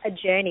again, it's a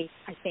journey,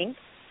 I think.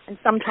 And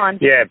sometimes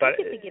you've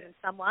forgiven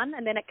someone,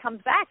 and then it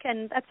comes back,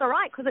 and that's all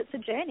right because it's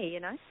a journey, you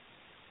know.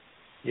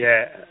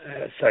 Yeah,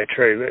 so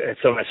true. It's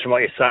almost, from what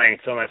you're saying,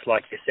 it's almost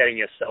like you're setting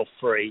yourself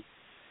free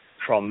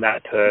from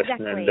that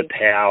person and the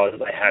power that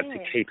they have to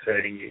keep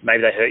hurting you.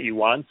 Maybe they hurt you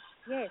once.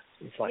 Yes.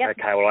 It's like,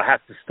 okay, well, I have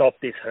to stop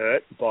this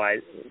hurt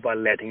by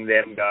letting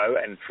them go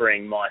and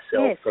freeing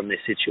myself from this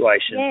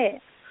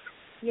situation.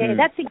 Yeah,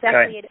 that's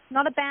exactly it. It's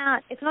not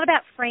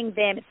about freeing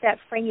them. It's about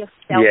freeing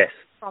yourself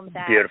from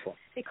that. Beautiful.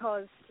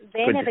 Because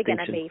they're never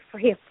going to be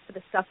free for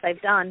the stuff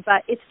they've done.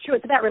 But it's true.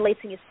 It's about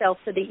releasing yourself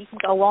so that you can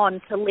go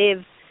on to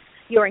live,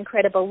 your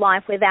incredible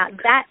life without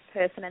that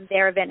person and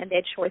their event and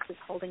their choices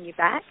holding you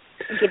back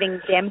and giving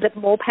them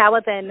more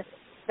power than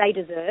they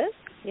deserve.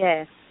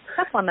 Yeah,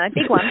 tough one though,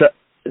 big one.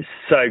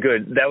 So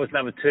good. That was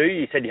number 2.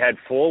 You said you had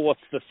 4.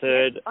 What's the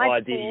third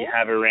idea you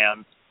have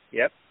around?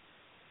 Yep.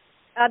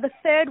 The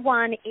third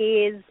one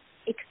is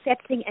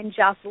accepting and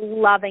just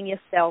loving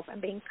yourself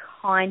and being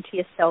kind to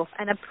yourself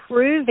and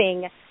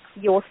approving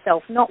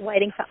yourself, not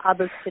waiting for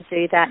others to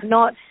do that,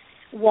 not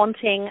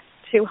wanting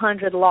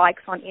 200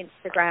 likes on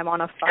Instagram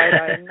on a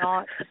photo,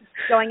 not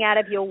going out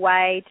of your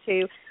way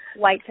to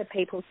wait for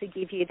people to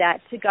give you that,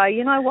 to go,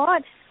 you know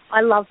what,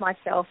 I love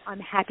myself, I'm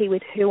happy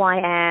with who I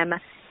am.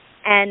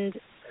 And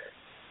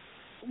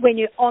when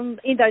you're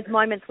in those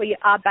moments where you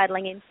are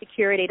battling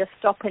insecurity, to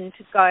stop and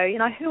to go, you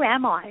know, who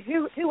am I?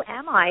 Who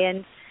am I?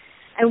 And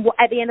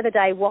at the end of the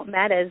day, what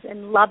matters,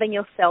 and loving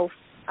yourself.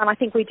 And I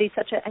think we do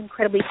such an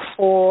incredibly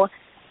poor.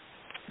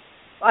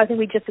 I think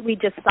we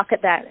just suck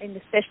at that, and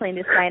especially in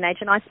this day and age.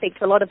 And I speak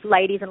to a lot of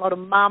ladies and a lot of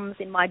mums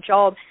in my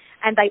job,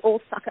 and they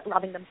all suck at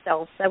loving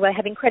themselves. So we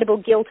have incredible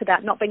guilt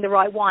about not being the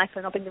right wife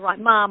or not being the right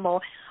mum,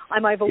 or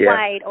I'm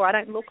overweight, or I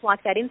don't look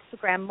like that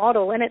Instagram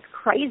model. And it's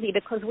crazy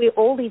because we're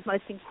all these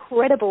most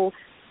incredible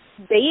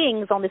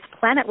beings on this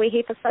planet. We're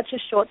here for such a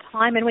short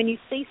time. And when you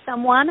see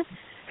someone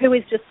who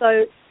is just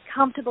so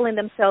comfortable in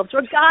themselves,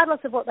 regardless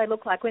of what they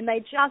look like, when they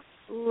just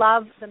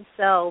love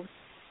themselves,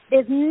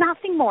 there's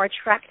nothing more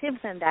attractive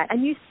than that.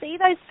 And you see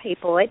those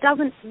people, it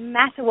doesn't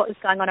matter what is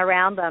going on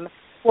around them,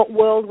 what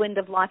whirlwind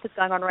of life is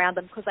going on around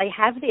them, because they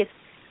have this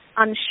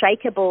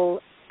unshakable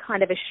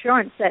kind of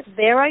assurance that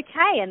they're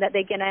okay and that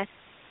they're going to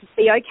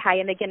be okay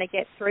and they're going to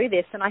get through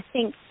this. And I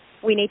think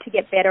we need to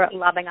get better at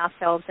loving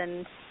ourselves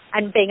and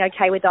being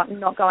okay with that, and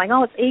not going,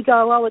 oh, it's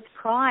ego, oh, it's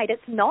pride.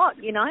 It's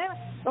not, you know.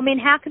 I mean,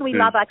 how can we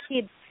love our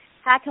kids?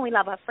 How can we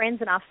love our friends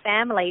and our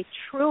family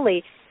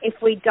truly if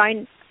we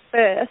don't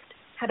first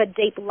have a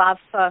deep love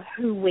for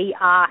who we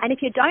are? And if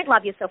you don't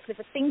love yourself, if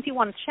the things you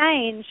want to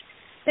change,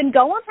 then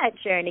go on that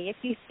journey.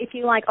 If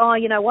you're like, oh,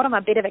 you know what, I'm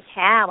a bit of a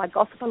cow, I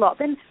gossip a lot,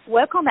 then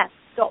work on that.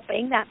 Stop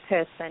being that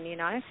person, you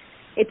know.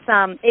 It's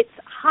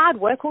hard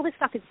work. All this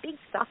stuff is big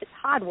stuff. It's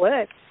hard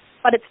work,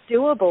 but it's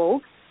doable.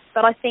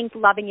 But I think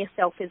loving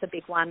yourself is a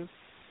big one.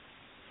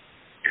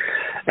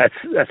 That's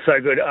so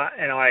good,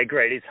 and I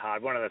agree. It is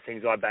hard. One of the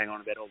things I bang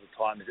on about all the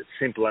time is it's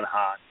simple and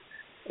hard.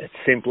 It's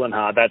simple and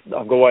hard. That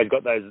I've always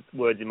got those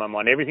words in my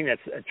mind. Everything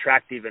that's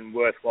attractive and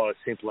worthwhile is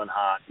simple and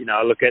hard. You know,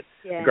 I look at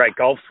a great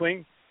golf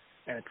swing,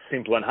 and it's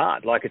simple and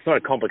hard. Like, it's not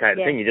a complicated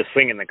thing. You're just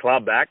swinging the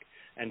club back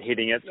and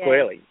hitting it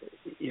squarely.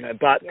 You know,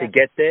 but to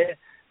get there,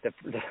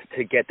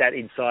 to get that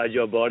inside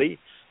your body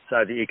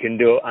so that you can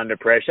do it under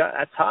pressure,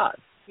 that's hard.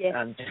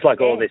 Just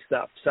like all this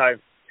stuff. So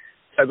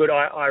good.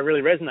 I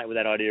really resonate with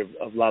that idea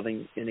of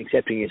loving and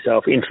accepting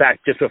yourself. In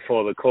fact, just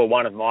before the call,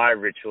 one of my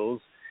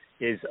rituals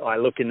is I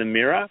look in the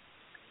mirror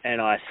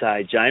and I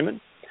say, Jamin,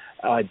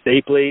 I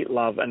deeply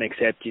love and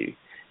accept you.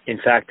 In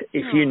fact,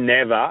 if you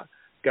never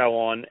go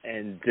on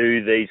and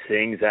do these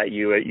things that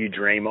you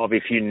dream of,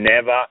 if you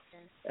never,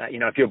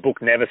 if your book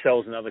never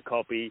sells another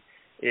copy,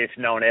 if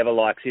no one ever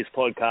likes this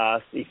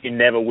podcast, if you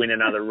never win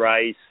another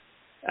race,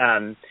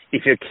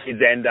 if your kids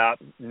end up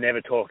never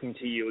talking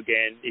to you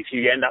again, if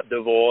you end up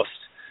divorced,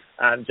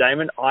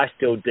 Jamin, I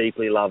still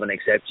deeply love and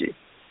accept you.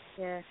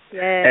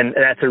 And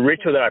that's a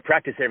ritual that I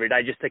practice every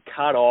day, just to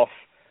cut off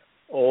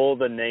all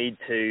the need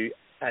to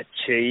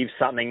achieve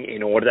something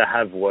in order to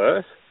have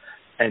worth,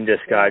 and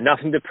just go,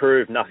 nothing to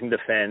prove, nothing to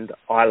defend,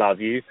 I love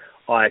you,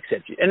 I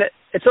accept you. And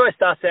it always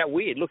starts out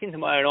weird. Look into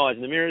my own eyes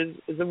in the mirror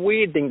is a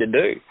weird thing to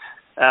do.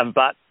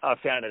 But I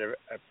found it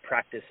a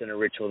practice and a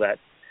ritual that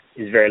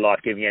is very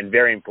life-giving and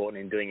very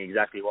important in doing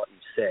exactly what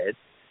you've said.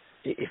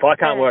 If I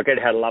can't work out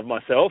how to love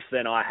myself,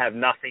 then I have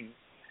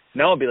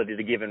no ability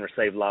to give and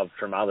receive love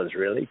from others,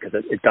 really, because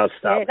it does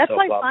start with self-love.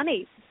 That's so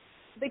funny,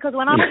 because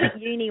when I was at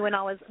uni, when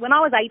I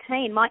was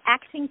 18, my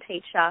acting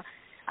teacher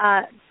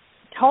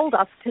told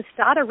us to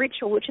start a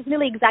ritual, which is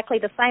nearly exactly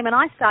the same, and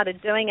I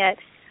started doing it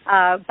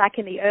back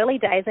in the early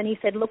days, and he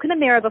said, look in the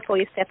mirror before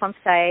you step on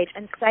stage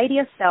and say to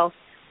yourself,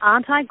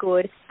 aren't I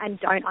good and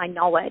don't I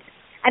know it?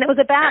 And it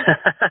was about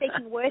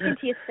speaking words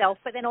into yourself,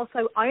 but then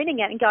also owning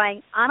it and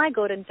going, aren't I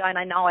good and don't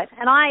I know it?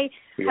 And I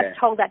have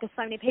told that to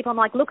so many people. I'm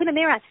like, look in the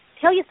mirror,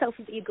 tell yourself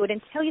that you're good and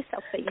tell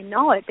yourself that you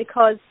know it,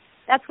 because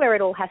that's where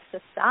it all has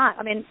to start.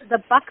 I mean, the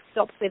buck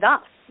stops with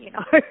us, you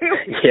know.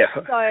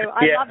 So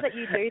I love that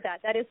you do that.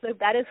 That is the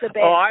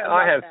best. Oh,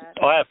 I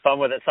have fun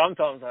with it.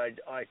 Sometimes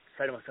I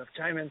say to myself,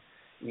 Jamin,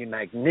 you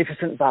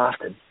magnificent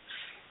bastard.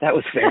 That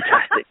was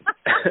fantastic.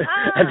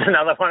 That's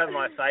another one of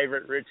my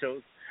favourite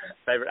rituals.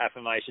 Favorite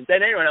affirmations,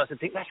 and anyone else would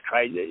think that's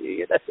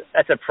crazy.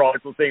 That's a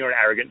prideful thing or an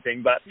arrogant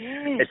thing, but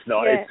it's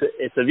not.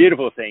 It's a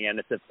beautiful thing, and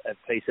it's a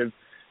piece of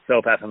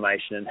self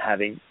affirmation and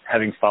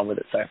having fun with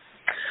it. So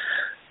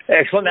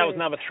excellent. That was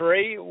number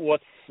 3.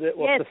 What's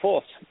the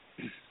fourth?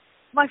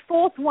 My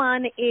fourth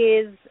one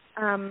is,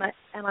 and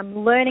I'm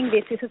learning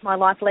this. This is my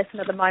life lesson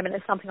at the moment.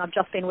 It's something I've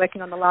just been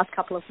working on the last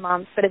couple of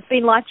months, but it's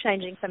been life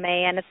changing for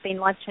me, and it's been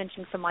life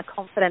changing for my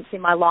confidence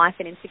in my life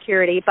and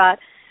insecurity. But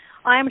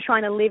I am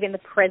trying to live in the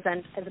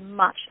present as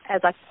much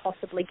as I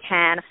possibly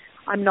can.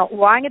 I'm not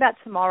worrying about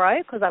tomorrow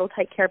because that'll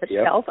take care of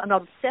itself. I'm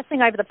not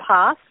obsessing over the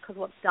past because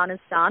what's done is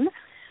done.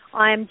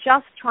 I am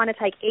just trying to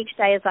take each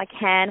day as I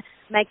can,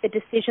 make the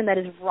decision that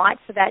is right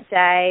for that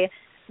day,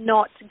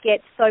 not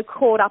get so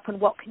caught up in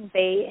what can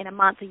be in a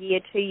month, a year,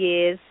 2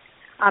 years.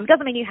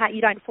 Doesn't mean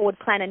you don't forward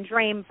plan and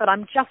dream, but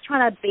I'm just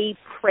trying to be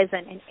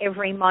present in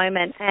every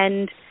moment.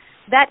 And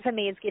that for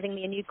me is giving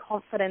me a new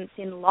confidence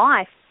in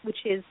life, which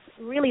is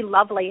really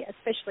lovely,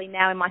 especially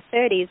now in my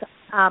 30s.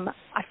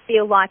 I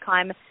feel like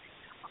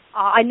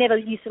I never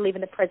used to live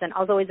in the present.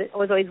 I was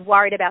always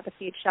worried about the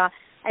future,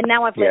 and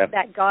now I've let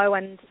that go,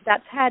 and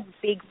that's had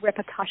big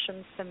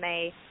repercussions for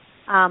me.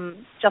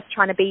 Just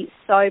trying to be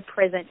so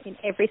present in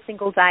every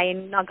single day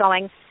and not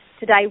going,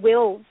 today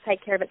will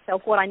take care of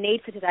itself. What I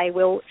need for today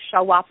will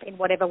show up in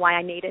whatever way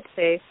I need it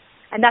to,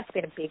 and that's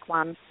been a big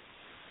one.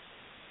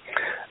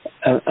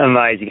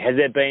 Amazing. Has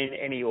there been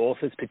any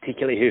authors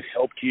particularly who've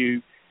helped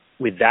you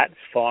with that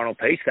final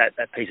piece,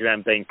 that piece of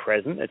them being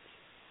present? It's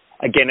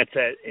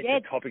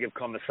a topic of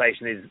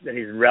conversation that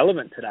is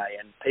relevant today,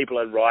 and people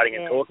are writing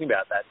and talking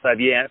about that. So have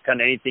you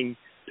found anything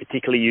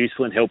particularly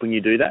useful in helping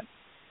you do that?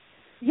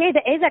 Yeah,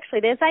 there is actually.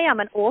 There's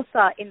an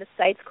author in the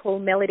States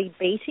called Melody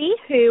Beattie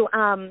who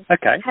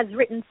has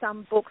written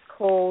some books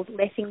called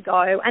Letting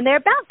Go, and they're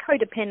about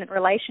codependent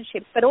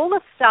relationships, but all the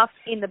stuff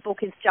in the book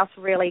is just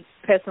really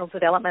personal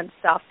development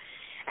stuff.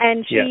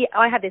 And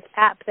I have this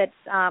app that's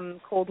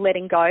called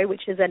Letting Go,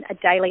 which is a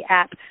daily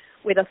app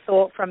with a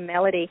thought from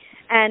Melody,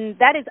 and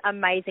that is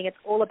amazing. It's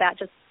all about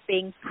just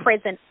being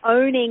present,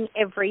 owning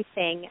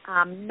everything,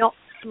 not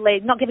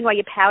giving away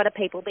your power to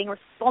people, being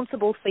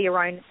responsible for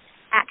your own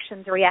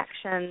actions,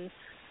 reactions,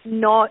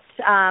 not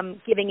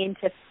giving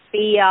into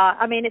fear.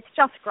 I mean, it's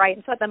just great.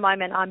 And so at the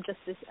moment, I'm just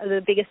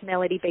the biggest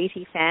Melody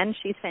Beattie fan.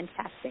 She's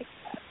fantastic.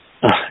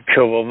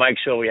 Cool. We'll make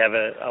sure we have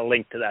a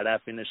link to that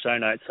app in the show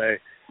notes so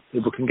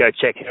people can go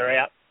check her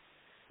out.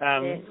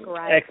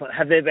 Great. Excellent.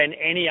 Have there been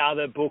any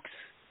other books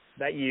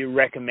that you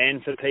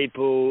recommend for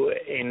people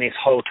in this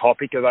whole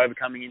topic of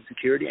overcoming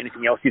insecurity?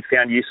 Anything else you've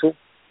found useful?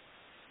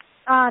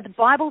 The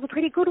Bible's a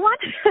pretty good one.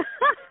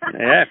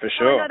 Yeah, for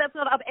sure. I know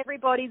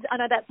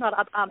that's not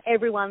up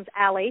everyone's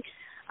alley,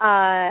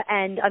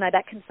 and I know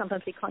that can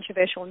sometimes be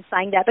controversial in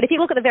saying that. But if you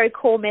look at the very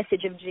core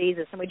message of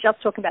Jesus, and we're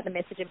just talking about the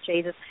message of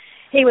Jesus,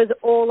 he was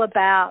all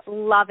about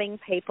loving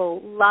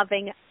people,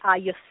 loving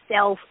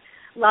yourself,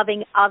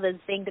 loving others,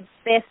 being the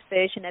best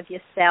version of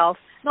yourself,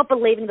 not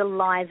believing the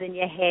lies in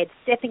your head,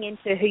 stepping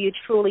into who you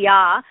truly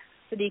are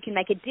so that you can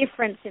make a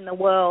difference in the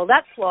world.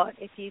 That's what,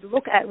 if you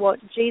look at what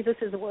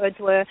Jesus' words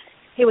were,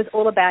 he was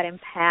all about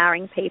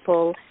empowering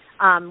people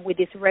with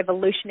this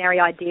revolutionary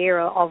idea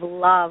of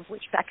love,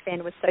 which back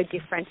then was so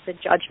different to the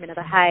judgment of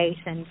the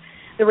hate and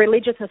the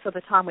religiousness of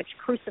the time which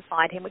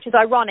crucified him, which is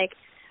ironic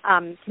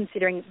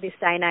considering this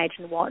day and age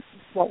and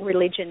what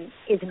religion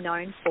is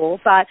known for.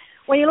 But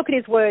when you look at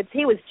his words,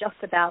 he was just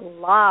about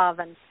love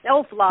and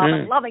self-love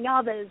and loving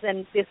others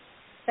and this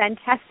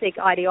fantastic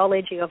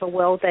ideology of a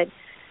world that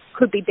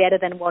could be better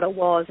than what it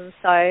was. And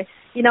so,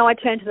 I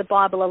turn to the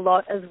Bible a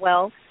lot as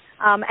well.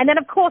 And then,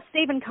 of course,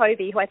 Stephen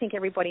Covey, who I think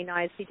everybody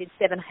knows, he did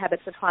 7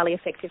 Habits of Highly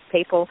Effective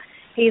People.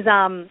 His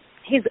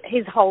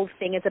whole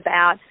thing is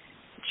about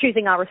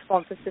choosing our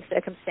responses to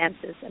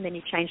circumstances, and then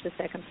you change the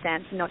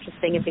circumstance and not just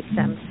being a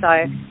victim.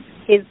 So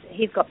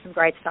he's got some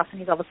great stuff, and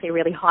he's obviously a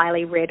really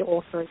highly read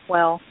author as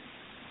well.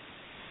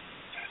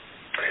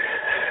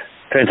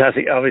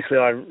 Fantastic. Obviously,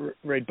 I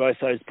read both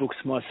those books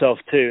myself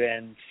too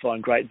and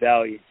find great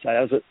value. So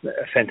that was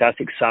a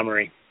fantastic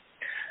summary.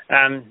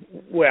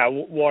 Wow,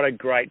 what a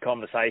great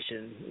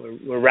conversation.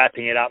 We're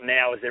wrapping it up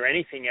now. Is there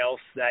anything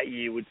else that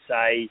you would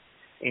say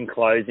in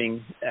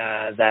closing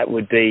that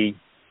would be,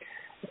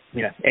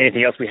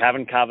 anything else we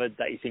haven't covered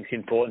that you think is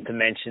important to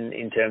mention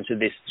in terms of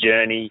this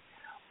journey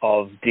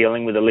of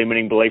dealing with the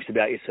limiting beliefs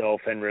about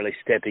yourself and really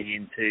stepping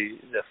into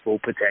the full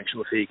potential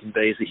of who you can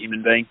be as a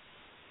human being?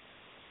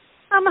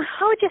 I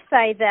would just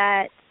say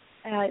that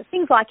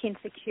things like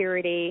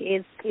insecurity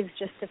is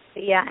just a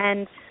fear,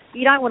 and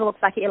you don't want to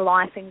look back at your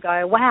life and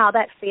go, wow,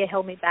 that fear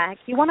held me back.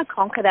 You want to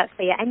conquer that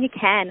fear, and you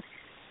can.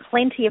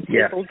 Plenty of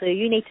people do.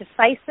 You need to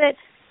face it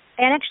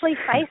and actually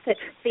face it,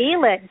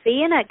 feel it,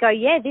 be in it, go,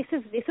 yeah, this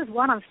is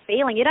what I'm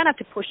feeling. You don't have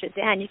to push it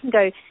down. You can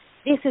go,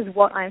 this is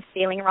what I'm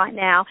feeling right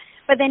now,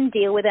 but then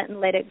deal with it and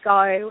let it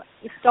go.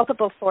 You stop it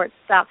before it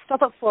starts.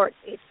 Stop it before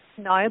it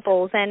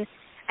snowballs, and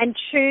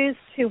choose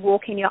to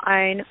walk in your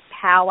own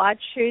power,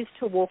 choose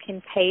to walk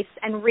in peace,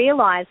 and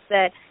realize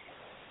that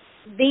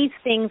these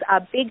things are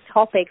big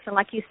topics, and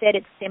like you said,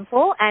 it's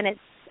simple and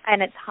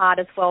it's hard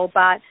as well.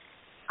 But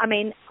I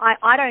mean,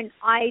 I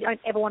don't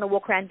ever want to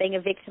walk around being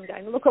a victim,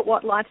 going, look at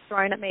what life's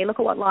thrown at me, look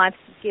at what life's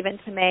given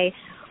to me.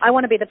 I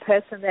want to be the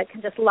person that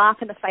can just laugh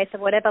in the face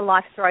of whatever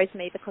life throws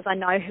me because I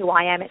know who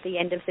I am at the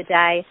end of the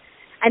day.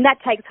 And that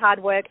takes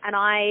hard work, and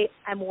I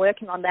am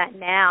working on that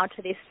now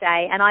to this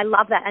day, and I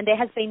love that. And there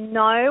has been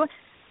no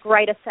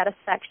greater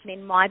satisfaction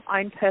in my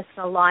own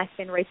personal life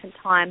in recent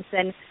times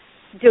than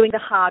doing the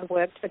hard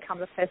work to become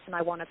the person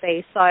I want to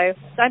be. So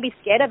don't be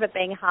scared of it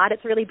being hard.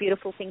 It's a really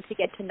beautiful thing to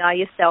get to know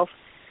yourself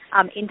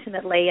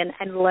intimately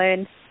and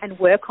learn and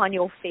work on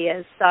your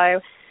fears. So,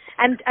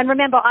 and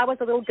remember, I was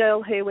a little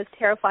girl who was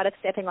terrified of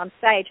stepping on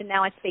stage, and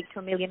now I speak to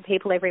 1 million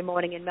people every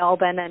morning in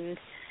Melbourne, and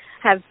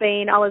have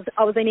been. I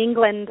was in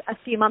England a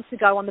few months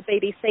ago on the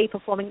BBC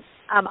performing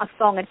a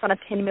song in front of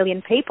 10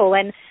 million people,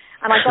 and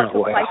I got to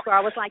a place where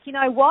I was like, you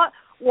know what?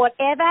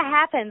 Whatever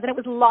happens, and it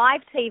was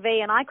live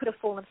TV, and I could have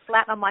fallen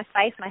flat on my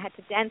face, and I had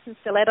to dance in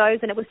stilettos,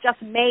 and it was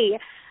just me.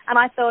 And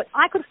I thought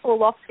I could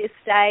fall off this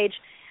stage,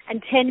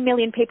 and 10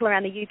 million people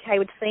around the UK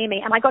would see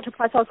me. And I got to a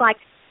place I was like,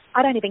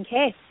 I don't even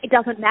care. It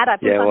doesn't matter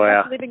because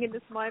I'm just living in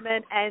this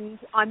moment, and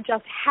I'm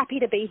just happy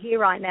to be here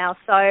right now.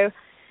 So,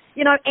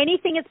 you know,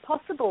 anything is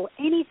possible.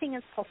 Anything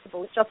is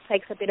possible. It just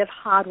takes a bit of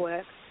hard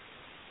work.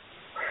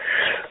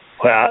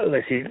 Well,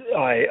 Lucy,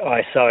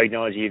 I so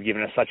acknowledge you've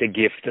given us such a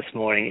gift this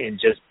morning in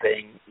just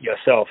being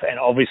yourself. And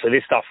obviously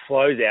this stuff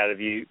flows out of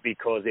you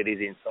because it is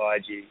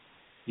inside you.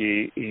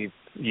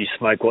 You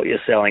smoke what you're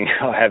selling,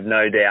 I have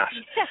no doubt.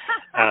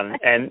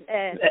 And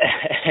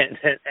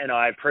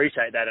I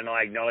appreciate that, and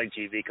I acknowledge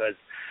you because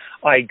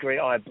I agree.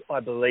 I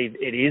believe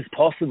it is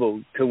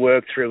possible to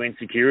work through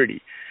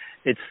insecurity.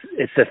 It's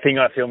the thing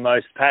I feel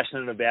most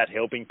passionate about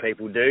helping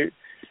people do,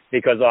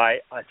 because I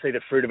see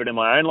the fruit of it in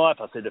my own life.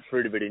 I see the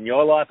fruit of it in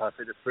your life. I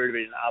see the fruit of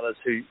it in others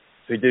who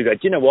do go, do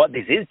you know what?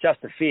 This is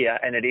just a fear,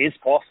 and it is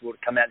possible to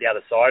come out the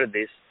other side of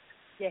this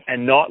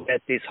and not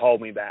let this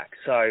hold me back.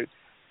 So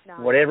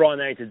whatever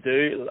I need to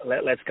do,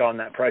 let's go on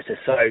that process.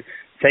 So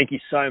thank you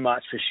so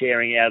much for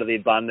sharing out of the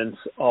abundance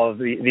of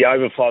the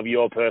overflow of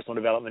your personal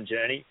development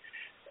journey.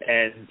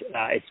 And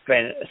it's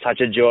been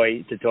such a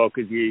joy to talk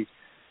with you.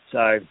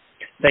 So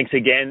thanks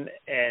again.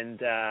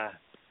 And,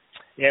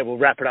 we'll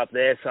wrap it up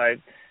there. So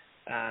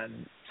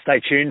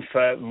stay tuned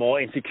for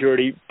more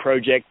Insecurity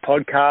Project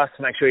podcasts.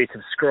 Make sure you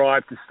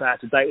subscribe to stay up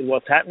to date with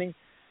what's happening.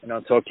 And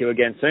I'll talk to you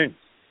again soon.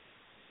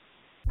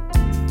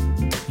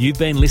 You've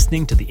been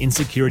listening to The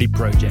Insecurity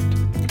Project.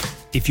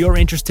 If you're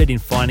interested in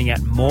finding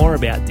out more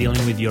about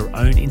dealing with your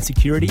own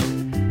insecurity,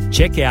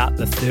 check out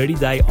the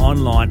 30-day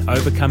online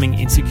Overcoming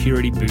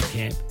Insecurity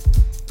Bootcamp.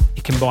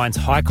 It combines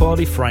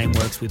high-quality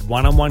frameworks with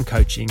one-on-one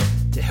coaching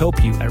to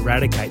help you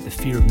eradicate the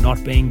fear of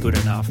not being good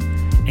enough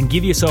and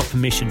give yourself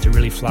permission to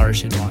really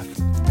flourish in life.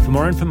 For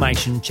more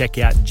information, check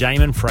out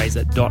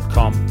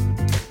jaminfraser.com.